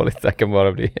jävla dåligt. Det här kan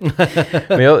bara bli...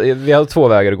 men vi har 2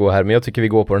 vägar att gå här. Men jag tycker vi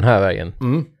går på den här vägen.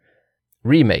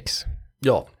 Remakes.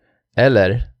 Ja.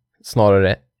 Eller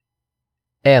snarare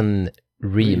en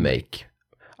remake.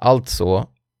 Alltså,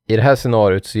 i det här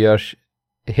scenariot så görs...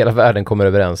 Hela världen kommer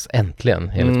överens,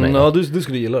 äntligen, enligt mig. Ja, du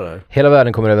skulle gilla det här. Hela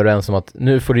världen kommer överens om att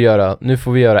nu får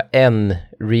vi göra en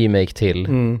remake till.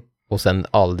 Och sen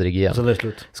aldrig igen. Så det är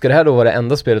slut. Ska det här då vara det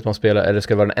enda spelet man spelar, eller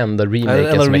ska det vara den enda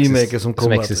remaken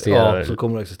som existerar? Ja, som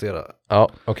kommer att existera. Ja,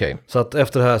 okej. Så att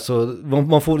efter det här så,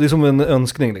 man får, det är som en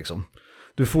önskning liksom.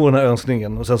 Du får den här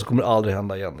önskningen och sen så kommer det aldrig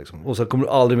hända igen liksom. Och sen kommer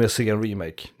du aldrig mer se en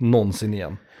remake, någonsin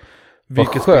igen.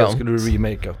 Vilket spel skulle du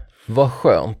remakea? Vad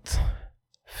skönt.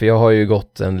 För jag har ju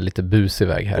gått en lite busig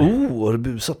väg här. Har du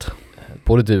busat?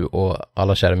 Både du och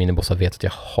alla kära minibossar vet att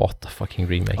jag hatar fucking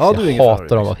remakes. Ja, jag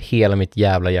hatar dem av hela mitt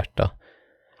jävla hjärta.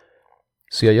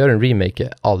 Så jag gör en remake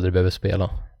jag aldrig behöver spela.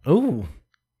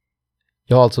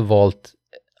 Jag har alltså valt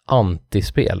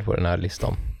antispel på den här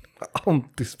listan.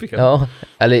 Antispel? Ja,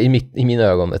 eller i mina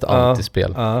ögon ett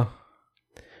antispel.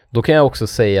 Då kan jag också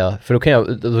säga, för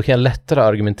då kan jag lättare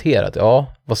argumentera att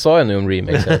vad sa jag nu om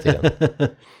remakes hela tiden?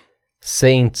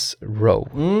 Saints Row.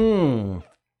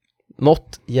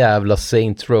 Något jävla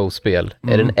Saints Row-spel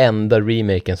är den enda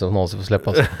remaken som någonsin får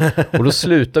släppas. Och då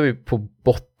slutar vi på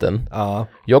botten.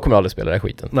 Jag kommer aldrig spela den här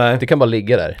skiten. Nej. Det kan bara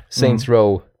ligga där. Saints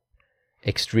Row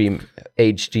Extreme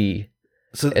HD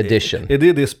Edition.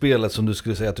 Är det spelet som du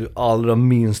skulle säga att du allra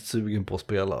minst sugen på att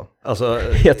spela? Alltså,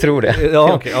 jag tror det.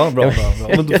 Ja, okej. Ja, bra.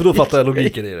 Men då fattar jag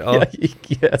logiken i det. Ja.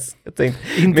 Jag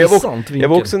tänkte, intressant jag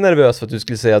var också nervös för att du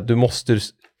skulle säga att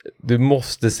du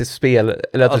måste se spel,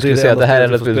 eller att du skulle säga att det här är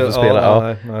det spelet du får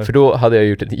spela. Nej. För då hade jag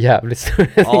gjort ett jävligt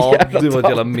det var ett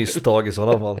jävla misstag i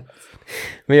sådana fall.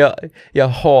 Men jag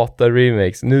hatar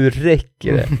remakes. Nu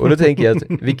räcker det. Och då tänker jag att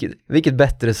vilket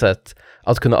bättre sätt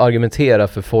att kunna argumentera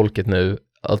för folket nu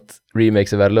att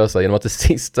remakes är värdelösa genom att det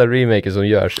sista remaken som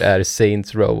görs är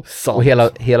Saints Row. Sant. Och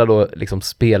hela då liksom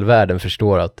spelvärlden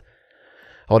förstår att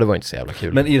det var inte så jävla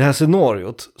kul. Men i det här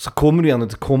scenariot så kommer det ju ändå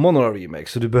inte komma några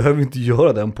remakes, så du behöver inte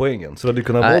göra den poängen. Så det hade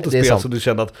kunnat vara ett spel så du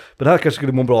kände att det här kanske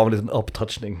skulle må bra av en liten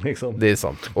upptouchning. Liksom. Det är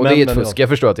sant. Och det är ett fusk. Jag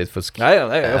förstår att det är ett fusk. Nej,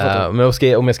 jag fattar.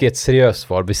 Men om jag ska ge ett seriöst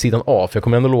svar vid sidan av, för jag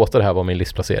kommer ändå låta det här vara min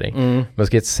listplacering. Men om jag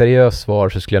ska ge ett seriöst svar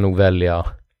så skulle jag nog välja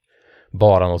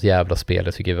bara något jävla spel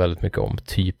jag tycker väldigt mycket om.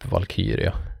 Typ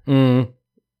Valkyria.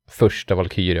 Första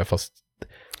Valkyria, fast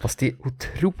det är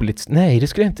otroligt... Nej, det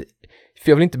skulle jag inte...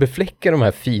 För jag vill inte befläcka de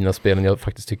här fina spelen jag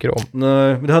faktiskt tycker om.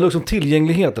 Nej, men det handlar också om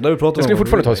tillgängligheten. Där vi pratar jag skulle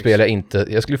fortfarande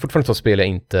ta spel jag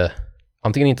inte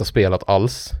antingen inte har spelat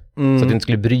alls, så att jag inte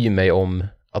skulle bry mig om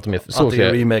att de är så att det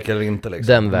är remake eller inte.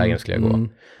 Liksom. Den vägen skulle jag gå.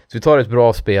 Så vi tar ett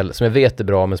bra spel som jag vet är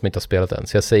bra men som inte har spelat än.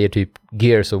 Så jag säger typ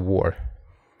Gears of War.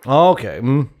 Okej.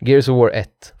 Gears of War 1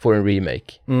 får en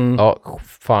remake. Ja,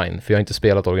 fine, för jag har inte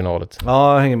spelat originalet.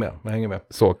 Ja, jag hänger med.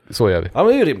 Så gör vi. Ja,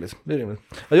 men det är rimligt.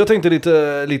 Ja, jag tänkte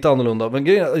lite annorlunda, men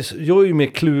jag är ju mer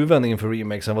kluven inför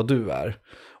remakes än vad du är.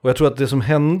 Och jag tror att det som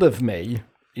hände för mig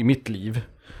i mitt liv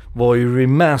var ju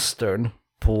remastern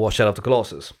på Shadow of the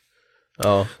Colossus.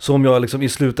 Ja. Som jag liksom i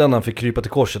slutändan fick krypa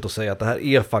till korset och säga att det här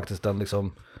är faktiskt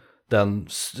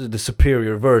the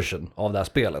superior version av det här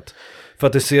spelet. För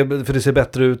det ser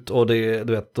bättre ut och du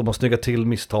vet, de har snyggat till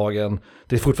misstagen.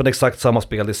 Det är fortfarande exakt samma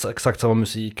spel, det är exakt samma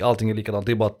musik, allting är likadant.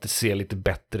 Det är bara att det ser lite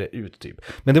bättre ut typ.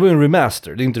 Men det var ju en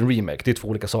remaster, det är inte en remake, det är två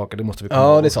olika saker, det måste vi komma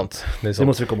ihåg. Ja, det är sant. Det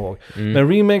måste vi komma ihåg. Men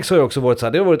remakes har ju också varit så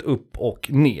här, det har varit upp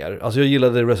och ner. Alltså jag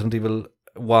gillade Resident Evil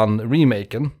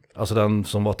 1-remaken, alltså den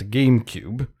som var till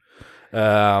GameCube.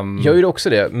 Jag gjorde också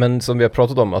det, men som vi har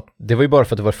pratat om, att det var ju bara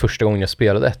för att det var första gången jag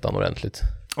spelade ettan ordentligt.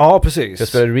 Ja, precis. Jag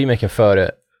spelade remaken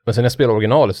före, men sen när jag spelade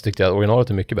originalet så tyckte jag att originalet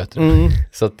är mycket bättre.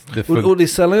 Så att och det är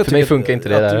sällan för mig funkar inte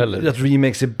det där heller. Att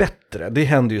remakes är bättre, det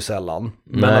händer ju sällan.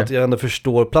 Men att jag ändå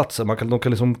förstår platsen, de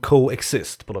kan liksom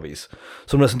coexist på något vis.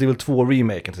 Som Resident Evil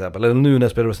 2-remaken till exempel, eller nu när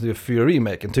jag spelar Resident Evil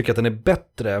 4-remaken, tycker jag att den är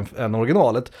bättre än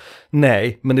originalet.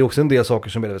 Nej, men det är också en del saker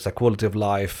som är så här quality of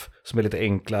life, som är lite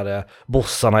enklare,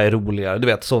 bossarna är roligare, du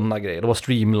vet, sådana grejer. Det var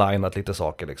streamlinat lite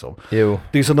saker liksom. Jo.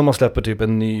 Det är som när man släpper typ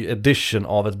en ny edition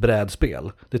av ett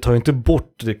brädspel. Det tar ju inte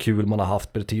bort det kul man har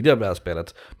haft med det tidigare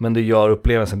brädspelet, men det gör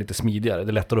upplevelsen lite smidigare.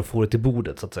 Det är lättare att få det till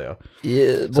bordet så att säga.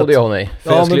 Både ja och nej.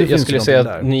 För ja, jag skulle säga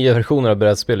att nya versioner av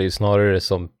brädspel är ju snarare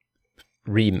som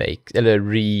remake, eller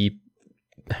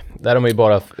där har man ju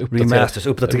bara remasters,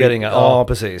 uppdateringar. Ja,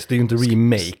 precis. Det är ju inte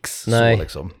remakes. Nej. Så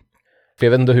liksom. För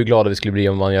jag vet inte hur glada vi skulle bli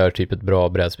om man gör typ ett bra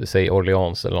brädspel, säg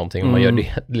Orleans eller någonting. Om man gör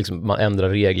det, liksom, man ändrar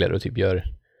regler och typ gör,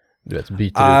 du vet,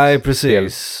 byter Nej, ut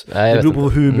precis. Nej, det beror på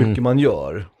hur mycket man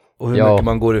gör. Och hur mycket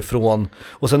man går ifrån.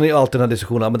 Och sen är ju alltid den här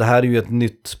diskussionen, men det här är ju ett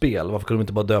nytt spel. Varför kunde de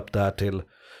inte bara döpt det här till,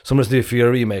 som Resident Evil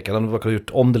 4 remake, de kunde gjort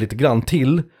om det lite grann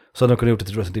till, så hade de kunnat gjort det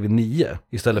till Resident Evil 9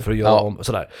 istället för att göra om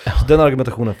sådär. Så den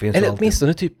argumentationen finns. Eller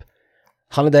åtminstone typ,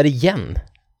 han är där igen.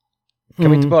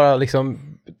 Kan vi inte bara liksom,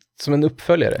 som en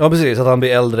uppföljare? Ja, precis, att han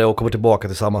blir äldre och kommer tillbaka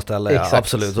till samma ställe. Exakt. Ja,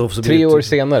 absolut. Så 3 år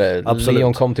senare,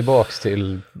 Leon kom tillbaks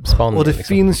till Spanien. Och det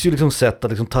finns ju liksom sätt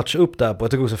att liksom toucha upp det här på.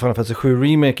 Jag tycker också Final Fantasy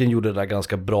 7-remaken gjorde det där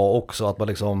ganska bra också. Att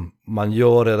man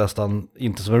gör det nästan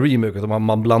inte som en remake, utan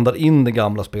man blandar in det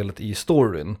gamla spelet i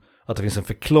storyn. Att det finns en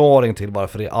förklaring till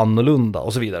varför det är annorlunda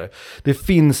och så vidare. Det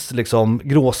finns liksom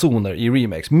gråzoner i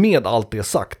remakes. Med allt det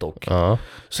sagt dock,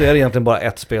 så är det egentligen bara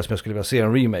ett spel som jag skulle vilja se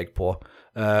en remake på.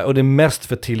 Och det är mest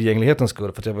för tillgänglighetens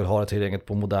skull, för att jag vill ha det tillgängligt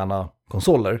på moderna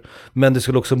konsoler. Men det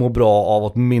skulle också må bra av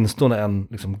åtminstone en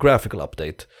liksom graphical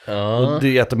update. Och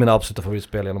det är ett av mina absoluta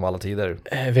favoritspel genom alla tider.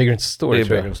 Vagrant Story.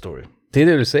 Det är Vagrant Story. Det är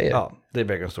det du säger? Ja, det är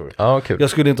Vagrant Story. Ja, kul. Jag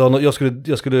skulle inte ha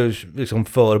jag skulle liksom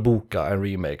förboka en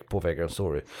remake på Vagrant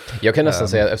Story. Jag kan nästan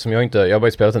säga, eftersom jag har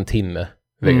bara spelat en timme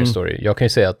Vagrant Story, jag kan ju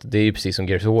säga att det är precis som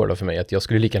Gears of War då för mig, att jag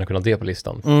skulle lika gärna kunna ha det på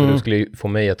listan. För det skulle få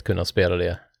mig att kunna spela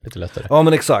det lite lättare. Ja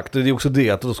men exakt, det är också det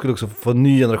att då skulle också få en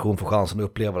ny generation få chansen att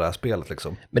uppleva det här spelet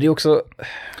liksom. Men det är också...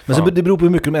 Men så det beror på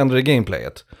hur mycket de ändrar i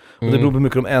gameplayet. Och det beror på hur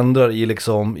mycket de ändrar i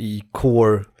liksom i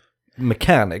core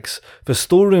mechanics. För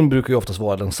storyn brukar ju oftast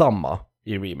vara densamma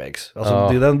i remakes.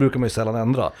 Alltså den brukar man ju sällan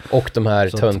ändra. Och de här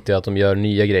töntiga att de gör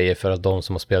nya grejer för att de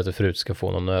som har spelat det förut ska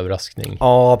få någon överraskning.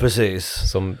 Ja,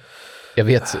 precis. Som jag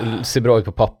vet ser bra ut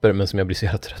på papper men som jag blir så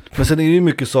jävla trött på. Men sen är det ju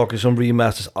mycket saker som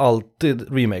remakes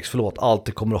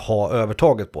alltid kommer att ha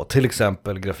övertaget på. Till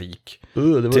exempel grafik.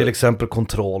 Till exempel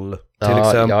kontroll. Till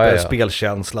exempel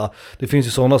spelkänsla. Det finns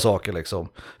ju sådana saker liksom.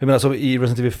 Jag menar som i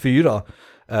Resident Evil 4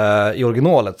 i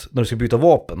originalet, när du ska byta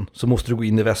vapen så måste du gå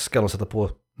in i väskan och sätta på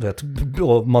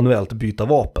och manuellt byta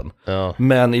vapen. Ja.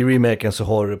 Men i remaken så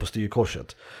har du det på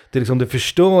styrkorset. Det, liksom, det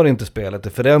förstör inte spelet, det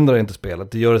förändrar inte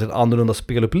spelet, det gör det till en annorlunda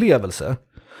spelupplevelse.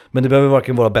 Men det behöver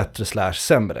varken vara bättre /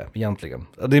 sämre egentligen.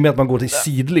 Det är mer att man går till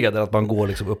sidled än att man går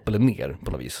liksom upp eller ner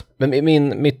på något vis.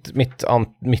 Men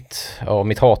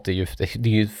mitt hat är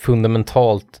ju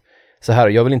fundamentalt så här.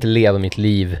 Jag vill inte leva mitt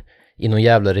liv i någon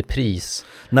jävla repris.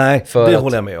 Nej, det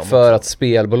håller jag med om. För att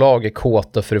spelbolag är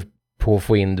kåta för att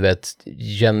få in, du vet,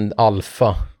 gen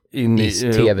alfa in i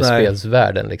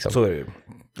tv-spelsvärlden liksom. Så är det ju.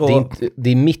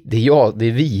 Det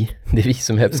är vi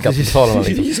som är skattebetalarna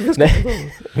liksom.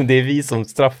 Det är vi som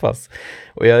straffas.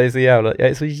 Och jag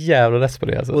är så jävla less på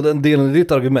det alltså. Och den delen av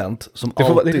ditt argument som det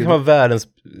kan vara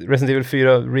Resident Evil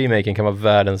 4 remaken kan vara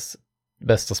världens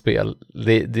bästa spel.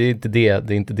 Det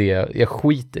är inte det. Jag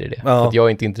skiter i det. För att jag är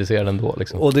inte intresserad ändå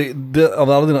liksom. Och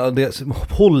det som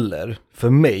håller för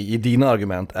mig i dina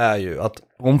argument är ju att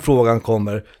om frågan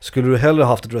kommer, skulle du hellre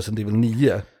haft ett Resident Evil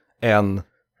 9 än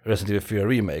Resident Evil 4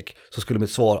 remake, så skulle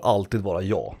mitt svar alltid vara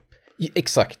ja.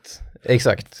 Exakt.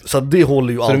 Så det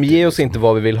håller ju så alltid. Så de ger oss inte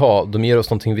vad vi vill ha, de ger oss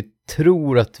någonting vi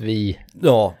tror att vi...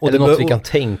 Ja, och eller något vi kan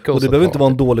tänka oss. Och det behöver inte vara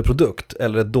en dålig produkt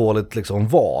eller ett dåligt liksom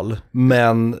val,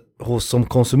 men som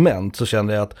konsument så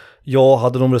känner jag att jag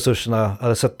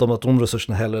hade sett att de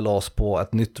resurserna hellre las på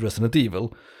ett nytt Resident Evil.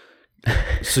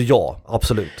 Så ja,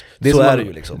 absolut. Det är det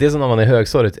ju liksom. Det är som när man i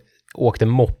högstadiet åkte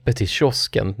moppe till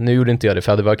kiosken. Nu gjorde inte jag det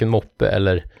för jag hade varken moppe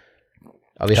eller...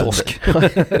 Ja, kiosk.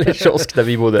 Eller kiosk där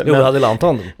vi bodde. Jo, vi hade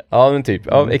lanthandeln. Ja, men typ.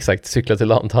 Ja, exakt. Cykla till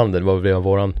lanthandeln var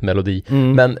våran melodi.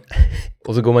 Men,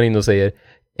 och så går man in och säger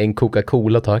en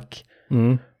Coca-Cola tack.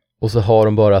 Och så har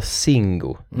de bara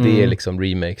Singo. Det är liksom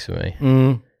remakes för mig.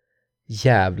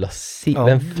 Jävla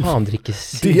vem fan dricker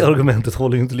Singo? Det argumentet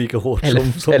håller ju inte lika hårt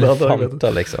som det andra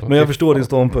argumentet. Liksom. Men jag förstår din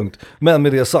ståndpunkt. Men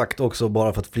med det sagt också,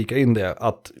 bara för att flika in det,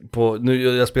 att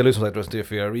jag spelar ju som sagt Resident Evil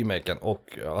 4 remaken och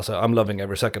alltså, I'm loving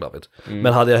every second of it.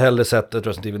 Men hade jag hellre sett ett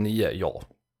Resident Evil 9? Ja,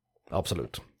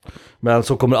 absolut. Men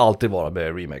så kommer det alltid vara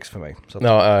med remakes för mig. Så att...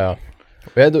 Ja.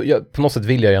 Jag, på något sätt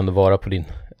vill jag ju ändå vara på din...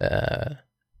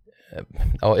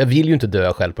 jag vill ju inte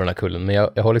dö själv på den här kullen, men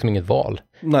jag har liksom inget val.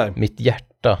 Nej. Mitt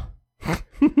hjärta.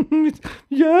 Mitt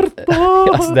hjärta!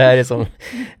 Alltså det här är som...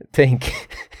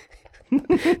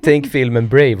 Tänk filmen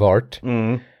Braveheart.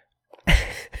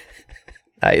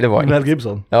 Nej, det var inte. Mel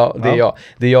Gibson. Ja, det är jag.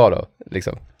 Det är jag då,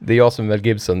 liksom. Det är jag som är Mel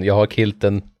Gibson. Jag har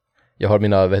kilten. Jag har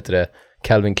mina,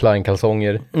 Calvin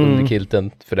Klein-kalsonger under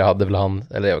kilten. För det hade väl han,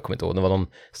 eller jag kommer inte ihåg. Det var någon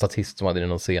statist som hade det i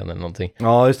någon scen eller någonting.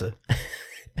 Ja, just det.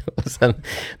 Och sen,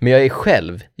 men jag är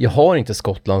själv. Jag har inte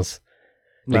Skottlands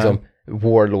liksom,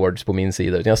 warlords på min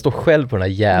sida. Utan jag står själv på den här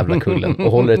jävla kullen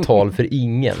och håller ett tal för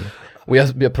ingen. Och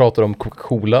jag pratar om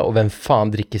Coca-Cola och vem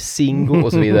fan dricker Singo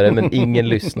och så vidare. Men ingen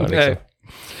lyssnar liksom.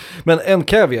 Men en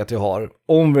caveat jag har,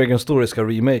 om Vegan Story ska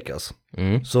remakas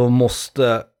så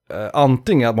måste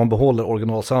antingen att man behåller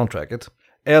original soundtracket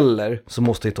eller så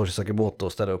måste Hitoshi Sakimoto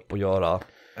ställa upp och göra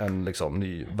en liksom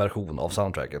ny version av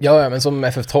soundtracket. Ja, men som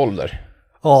FF12 där.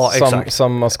 Ja, exakt.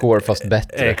 Samma score fast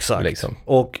bättre. Exakt. Liksom.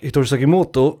 Och Hitoshi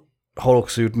Sakimoto har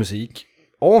också gjort musik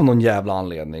av någon jävla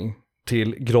anledning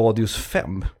till Gradius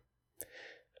 5.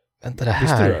 Vänta, det här...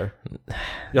 Visste du det?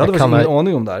 Jag hade faktiskt ingen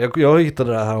aning om det här. Jag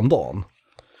hittade det här häromdagen.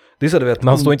 Det är så, du vet, men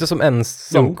han står inte som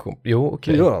ensam. Jo,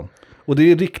 okej. Det gör han. Och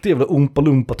det är riktigt jävla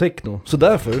umpa-lumpa techno. Så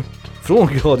därför, från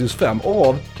Gradius 5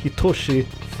 av Hitoshi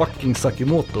fucking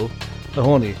Sakimoto, där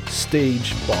har ni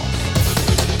Stage Boss.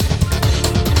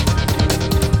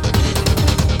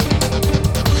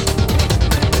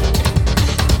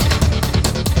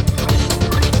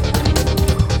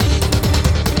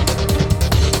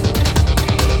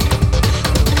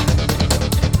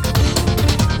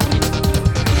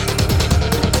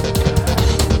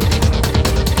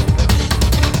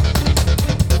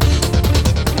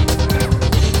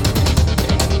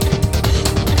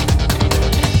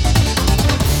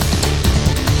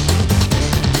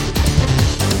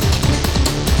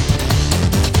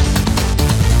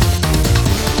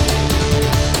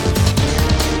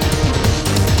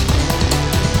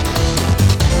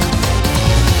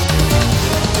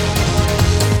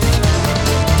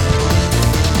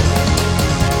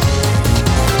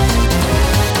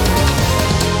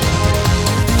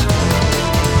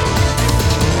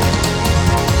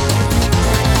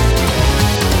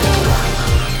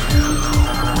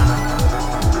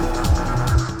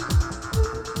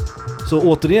 Så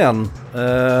återigen,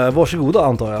 varsågoda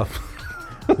antar jag.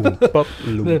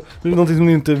 Det är någonting som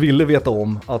ni inte ville veta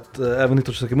om, att även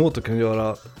Hitoshi Sakimoto kan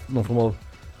göra någon form av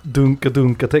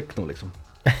dunka techno liksom.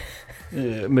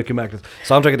 Mycket märkligt.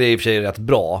 Soundtracket är i och för sig rätt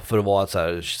bra för att vara ett så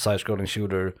här side-scrolling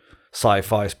shooter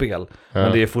sci-fi spel.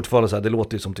 Men det är fortfarande så här, det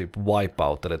låter ju som typ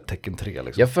Wipeout eller Tekken 3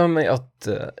 liksom. Jag för mig att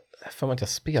jag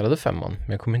spelade 5:an,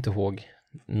 men jag kommer inte ihåg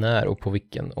när och på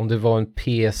vilken. Om det var en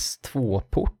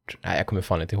PS2-port. Nej, jag kommer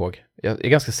fan inte ihåg. Jag är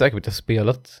ganska säker på att jag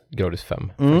spelat Gradus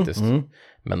 5 faktiskt.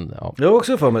 Men ja. Jag har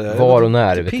också för mig det. Var och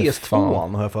när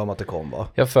PS2 har jag för mig att det kom, va?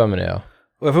 Jag för mig det, ja.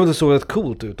 Och jag får det såg rätt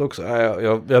coolt ut också.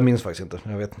 Jag minns faktiskt inte,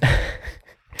 jag vet inte.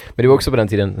 Men det var också på den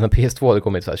tiden när PS2 hade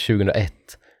kommit så här 2001.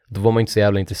 Då var man inte så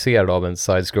jävla intresserad av en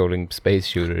side-scrolling space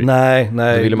shooter. Nej.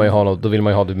 Då ville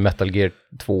man ju ha Metal Gear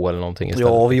 2 eller någonting istället.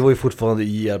 Ja, vi var ju fortfarande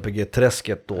i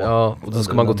RPG-träsket då. Ja, och då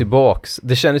ska man gå tillbaks.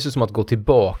 Det kändes ju som att gå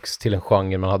tillbaks till en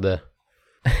genre man hade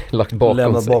lagt bakom sig.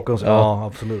 Lämnat bakom sig, ja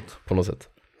absolut. På något sätt.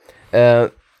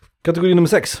 Kategori nummer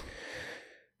 6.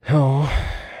 Ja,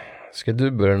 ska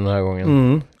du börja den här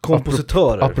gången?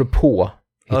 Kompositörer. Apropå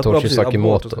Hitoshi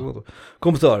Sakimoto.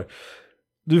 Kompositör.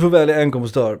 Du får välja en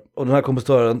kompositör och den här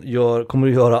kompositören kommer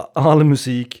att göra all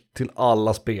musik till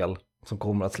alla spel som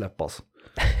kommer att släppas.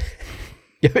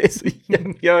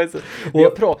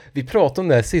 Vi pratade om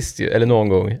det här sist ju, eller någon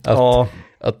gång,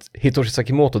 att Hitoshi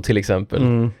Sakimoto till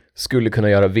exempel skulle kunna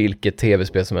göra vilket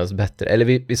tv-spel som helst bättre. Eller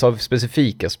vi sa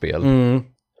specifika spel,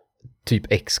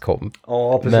 typ XCOM.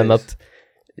 Ja, precis. Men att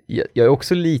jag är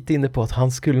också lite inne på att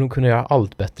han skulle nog kunna göra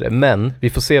allt bättre. Men vi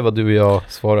får se vad du och jag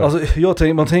svarar.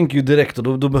 Alltså, man tänker ju direkt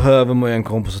och då behöver man ju en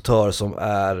kompositör som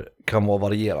kan vara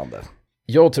varierande.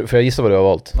 För jag gissar vad du har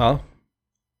valt. Ja.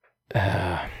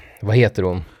 Vad heter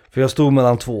hon? För jag stod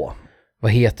mellan 2.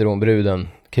 Vad heter hon, bruden?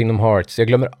 Kingdom Hearts. Jag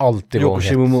glömmer alltid vad hon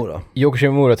heter. Yoko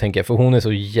Shimomura tänker jag, för hon är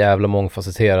så jävla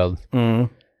mångfacetterad.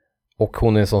 Och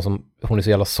hon är så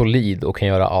jävla solid och kan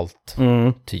göra allt.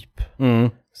 Typ.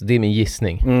 Så det är min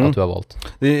gissning att du har valt.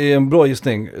 Det är en bra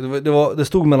gissning. Det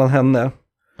stod mellan henne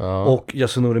och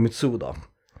Yasunori Mitsuda.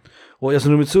 Och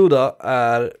Yasunori Mitsuda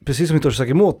är, precis som Hitoshi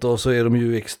Sakimoto, så är de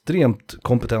ju extremt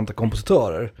kompetenta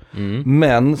kompositörer.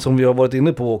 Men som vi har varit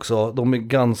inne på också, de är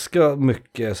ganska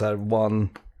mycket så här one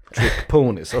trick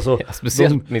ponies. Alltså,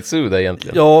 speciellt Mitsuda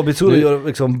egentligen. Ja, Mitsuda gör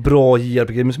liksom bra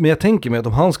JRPG. Men jag tänker mig att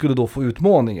om han skulle då få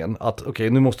utmaningen att okej,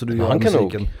 nu måste du göra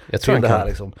musiken. Jag tror det här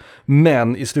liksom.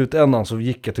 Men i slutändan så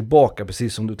gick jag tillbaka,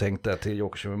 precis som du tänkte, till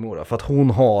Yoko Shimomura. För att hon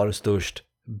har störst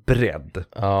bredd,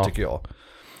 tycker jag.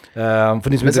 För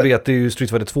ni som inte vet, det är ju Street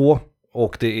Fighter 2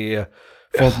 och det är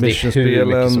Front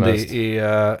Mission-spelen, det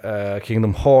är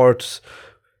Kingdom Hearts.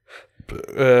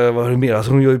 Vad är det mer?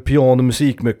 Alltså hon gör ju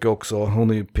pianomusik mycket också. Hon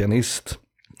är ju pianist.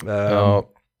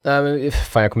 Nej men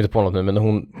fan, jag kommer inte på något nu, men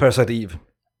hon... Parasite Eve.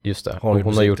 Just det,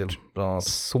 hon har gjort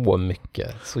så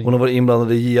mycket. Hon har varit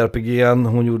inblandad i JRPG:n.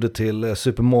 Hon gjorde till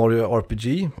Super Mario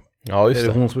RPG. Ja, just det.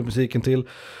 Är det hon som är musiken till.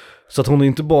 Så att hon är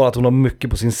inte bara att hon har mycket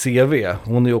på sin CV.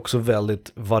 Hon är också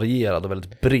väldigt varierad och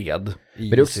väldigt bred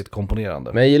i sitt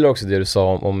komponerande. Men jag gillar också det du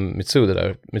sa om Mitsuda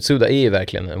där. Mitsuda är ju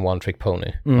verkligen en one-trick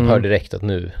pony. Man hör direkt att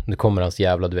nu kommer hans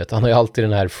jävla, du vet. Han har ju alltid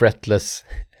den här fretless,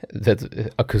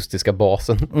 akustiska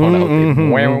basen.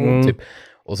 Typ.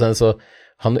 Och sen så,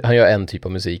 han gör en typ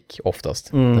av musik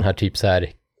oftast. Den här typ så här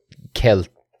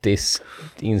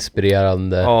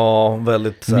inspirerande,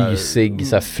 väldigt så här, mysig,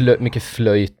 så här mycket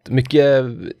flöjt,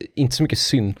 inte så mycket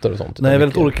syntar och sånt. Nej,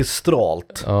 väldigt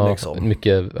orkestralt. Liksom.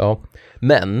 Mycket,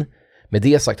 Men, med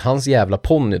det sagt, hans jävla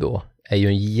ponny då är ju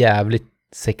en jävligt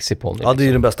sexy ponny. Ja, det är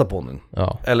ju den bästa ponnyn.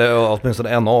 Ja. Eller åtminstone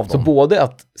en av dem. Så både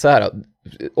att, så här,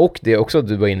 och det också att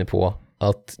du var inne på,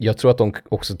 att jag tror att de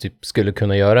också typ skulle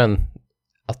kunna göra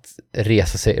att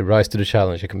resa sig, rise to the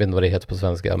challenge, jag vet inte vad det heter på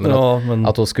svenska, men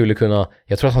att de skulle kunna,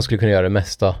 jag tror att han skulle kunna göra det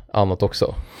mesta annat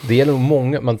också. Det gäller nog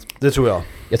många, det tror jag.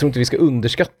 Jag tror inte vi ska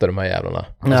underskatta de här jävlarna.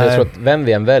 Alltså jag tror att vem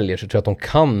vi än väljer så tror jag att de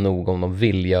kan nog, om de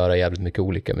vill göra jävligt mycket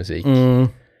olika musik.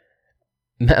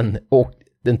 Men, och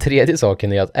den tredje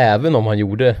saken är att även om han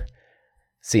gjorde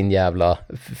sin jävla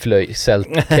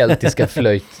keltiska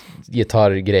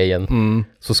flöjtgitarrgrejen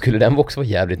så skulle den också vara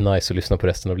jävligt nice att lyssna på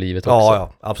resten av livet också.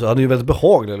 Ja, absolut. Det är ju väldigt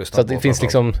behagligt att lyssna på. Så att det finns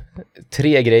liksom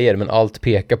 3 grejer, men allt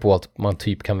pekar på att man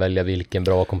typ kan välja vilken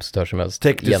bra kompositör som helst.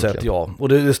 Tekniskt sett, ja. Och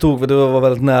det var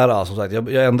väldigt nära, som sagt.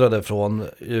 Jag ändrade från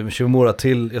Shimomura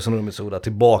till Yasunori Mitsuda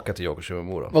tillbaka till Yoko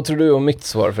Shimomura. Vad tror du om mitt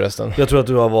svar förresten? Jag tror att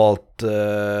du har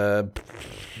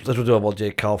valt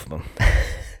Jake Kaufman.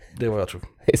 Det var jag tror.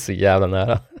 Det är så jävla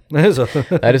nära. Nej, så.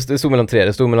 Nej, det stod mellan 3.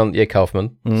 Det stod mellan Jake Kaufman,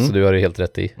 så du har det helt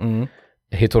rätt i.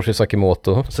 Hitoshi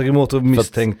Sakimoto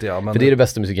misstänkte jag. Men för det är det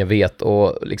bästa musiken jag vet.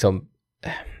 Och liksom,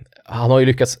 han har ju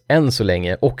lyckats än så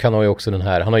länge, och han har ju också den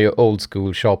här, han har ju old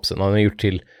school shopsen, han har gjort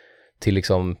till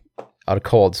liksom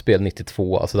arkadspel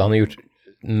 92, alltså han har gjort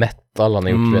metal, han har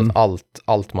gjort vet,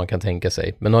 allt man kan tänka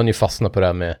sig, men nu har han ju fastnat på det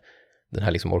här med den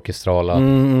här liksom orkestrala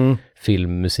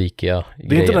filmmusikiga grejen.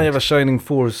 Det är inte den jävla Shining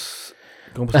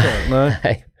Force-kompositören,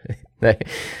 nej. nej,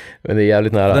 men det är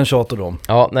jävligt nära. Den tjatar de.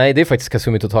 Ja, nej, det är faktiskt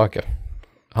Kazumi Totaka.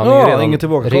 Han är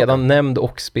ju redan nämnd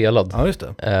och spelad. Ja, just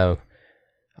det.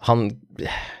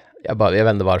 Jag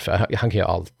vet inte varför, han kan göra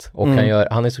allt. Och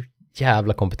han är så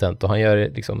jävla kompetent, och han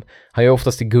gör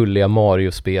oftast till gulliga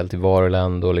Mario-spel, till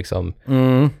Waterland och liksom,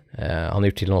 han har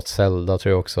gjort till något Zelda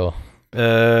tror jag också.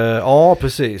 Ja,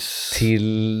 precis. Till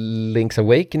Link's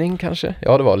Awakening kanske?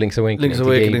 Ja, det var Link's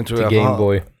Awakening till Game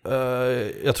Boy.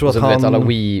 Jag tror att han... vet alla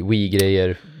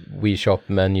Wii-grejer, Wii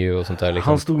Shop-menu och sånt där liksom.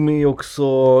 Han stod med också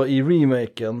i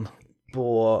remaken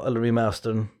eller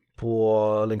remastern på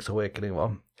Link's Awakening,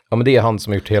 va? Ja, men det är han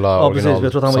som har gjort hela original. Ja, precis.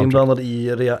 Jag tror att han var inblandad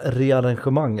i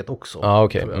rearrangemanget också. Ja,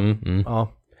 okej.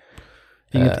 Ja.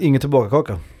 Inget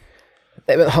tillbakakaka.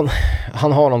 Nej, men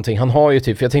han har någonting. Han har ju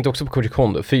typ, för jag tänkte också på Koji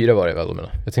Kondo. 4 var det väl, men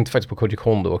jag tänkte faktiskt på Koji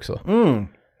Kondo också.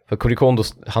 För Koji Kondo,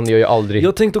 han gör ju aldrig...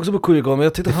 Jag tänkte också på Koji Kondo, men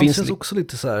jag tyckte han känns också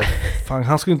lite så här. Fan,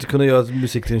 han skulle inte kunna göra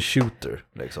musik till en shooter,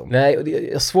 liksom. Nej, och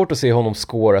det är svårt att se honom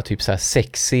scora typ så här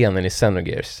sexscenen i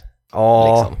Xenogears.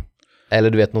 Ja. Liksom. Eller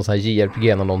du vet, någon sån här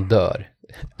JRPG när någon dör.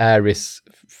 Aris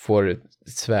får ett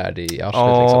svärd i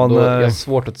arslet, liksom. Då är det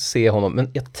svårt att se honom,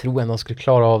 men jag tror ändå han skulle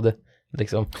klara av det.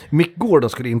 Liksom. Mick Gordon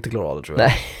skulle inte klara av det, tror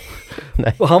jag.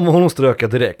 Nej. Och honom ströka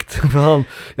direkt.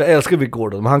 Jag älskar Mick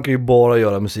Gordon, men han kan ju bara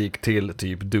göra musik till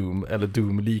typ Doom eller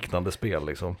Doom-liknande spel,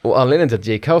 liksom. Och anledningen till att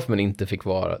Jake Kaufman inte fick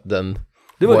vara den...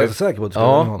 Det var jag inte säker på att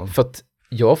spela med honom. För att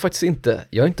jag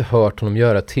har inte hört honom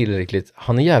göra tillräckligt.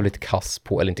 Han är jävligt kass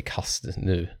på, eller inte kass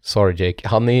nu, sorry Jake.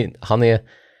 Han är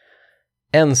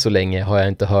än så länge har jag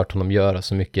inte hört honom göra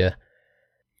så mycket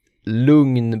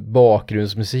lugn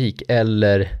bakgrundsmusik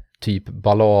eller typ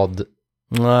ballad.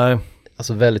 Nej.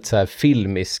 Alltså väldigt så här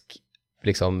filmisk,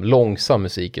 liksom långsam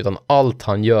musik, utan allt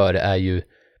han gör är ju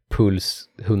puls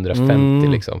 150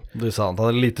 liksom. Det är sant, han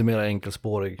är lite mer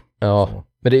enkelspårig. Ja, så.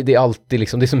 Men det är alltid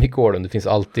liksom, det är som Mick Gordon, det finns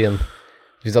alltid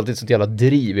ett sånt jävla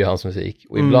driv i hans musik.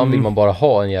 Och ibland vill man bara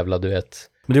ha en jävla, du vet,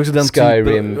 men det är också den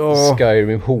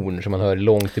Skyrim-horn som man hör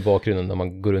långt i bakgrunden när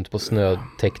man går runt på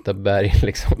snötäckta berg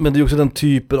liksom. Men det är också den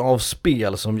typen av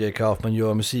spel som Jake Kaufman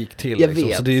gör musik till. Jag liksom.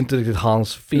 vet. Så det är inte riktigt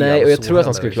hans fel. Nej, och jag tror att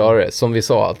han skulle klara det. Som vi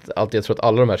sa, att jag tror att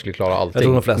alla de här skulle klara allting. Jag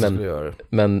tror de flesta skulle göra det.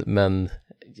 Men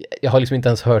jag har liksom inte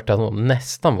ens hört att någon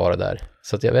nästan var där.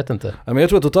 Så att jag vet inte. Ja, men jag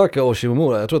tror att Totaka och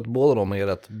Shimomura, jag tror att båda de är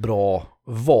ett bra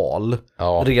val.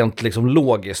 Ja. Rent liksom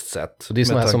logiskt sett. Och det är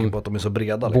såna med tanke som, på att de är så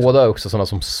breda. Liksom. Båda är också sådana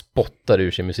som spottar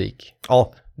ur sin musik.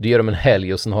 Ja. Det gör de en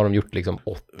helg och sen har de gjort liksom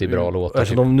 80 bra låtar.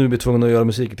 Eftersom de nu blir tvungna att göra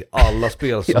musik till alla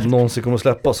spel som någonsin kommer att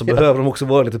släppa, så behöver de också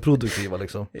vara lite produktiva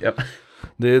liksom. Ja.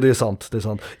 Det är sant, det är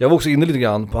sant. Jag var också inne lite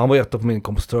grann, han var etta på min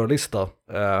kompositörlista.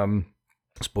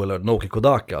 Spoiler, Naoki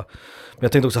Kodaka. Men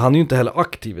jag tänkte också, han är ju inte heller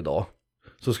aktiv idag.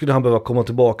 Så skulle han behöva komma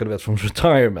tillbaka, du vet, från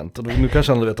retirement. Och nu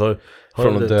kanske han, du vet, har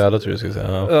från att döda, tror jag skulle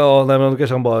säga. Ja, nej, men då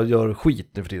kanske han bara gör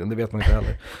skit nu för tiden, det vet man inte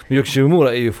heller. Men Yoko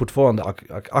Shimomura är ju fortfarande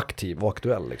aktiv och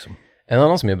aktuell liksom. En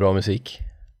annan som är bra musik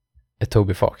är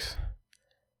Toby Fox.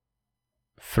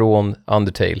 Från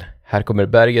Undertale. Här kommer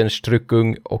Bergens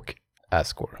Struckung och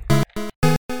Asgore.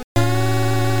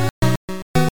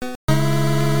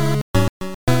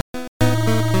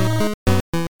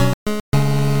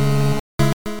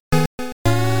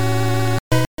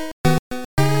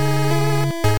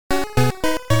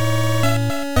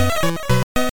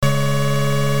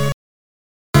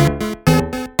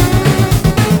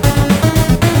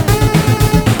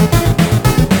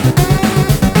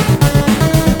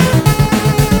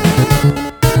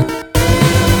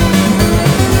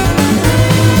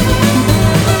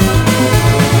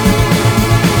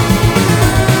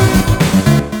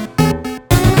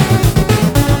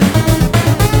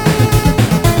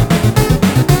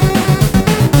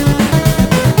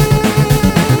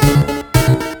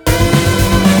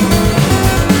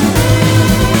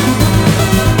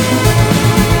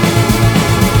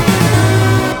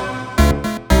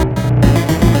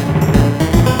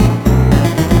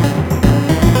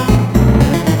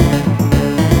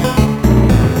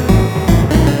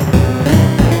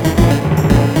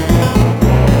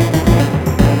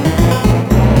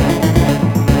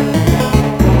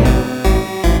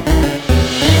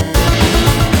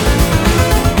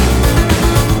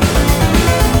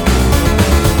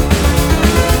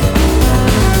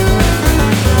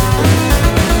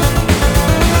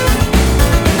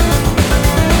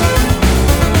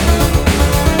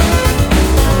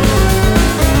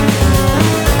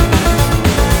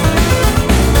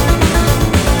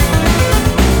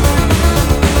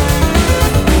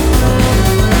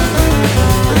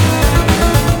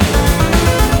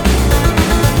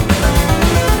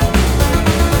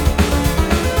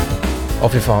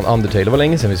 fy fan, Undertale. Det var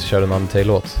länge sedan vi körde en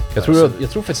Undertale-låt. Jag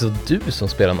tror faktiskt att det var du som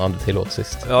spelade en Undertale-låt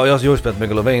sist. Ja, jag har ju spelat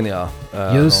Megalovania.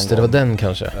 Just det, det var den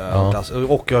kanske.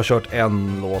 Och jag har kört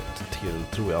en låt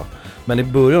till, tror jag. Men i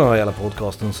början av hela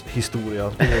podcastens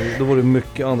historia, då var det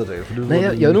mycket Undertale.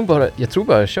 För jag tror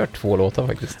bara jag har kört 2 låtar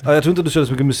faktiskt. Ja, jag tror inte att du körde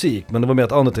så mycket musik, men det var med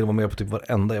att Undertale var med på typ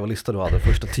varenda jävla lista du hade,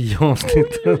 första 10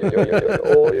 avsnitt.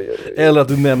 Eller att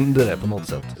du nämnde det på något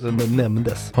sätt. Det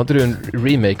nämndes. Har inte du en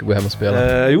remake gå hem och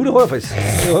spela? Jo, det har jag faktiskt.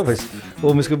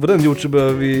 Och om vi ska få den gjort så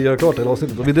behöver vi göra klart hela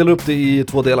avsnittet. Och vi delar upp det i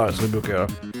 2 delar som vi brukar göra.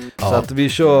 Ja. Så att vi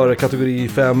kör kategori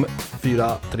 5,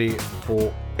 4, 3, 2,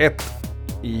 1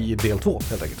 i del 2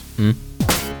 helt enkelt.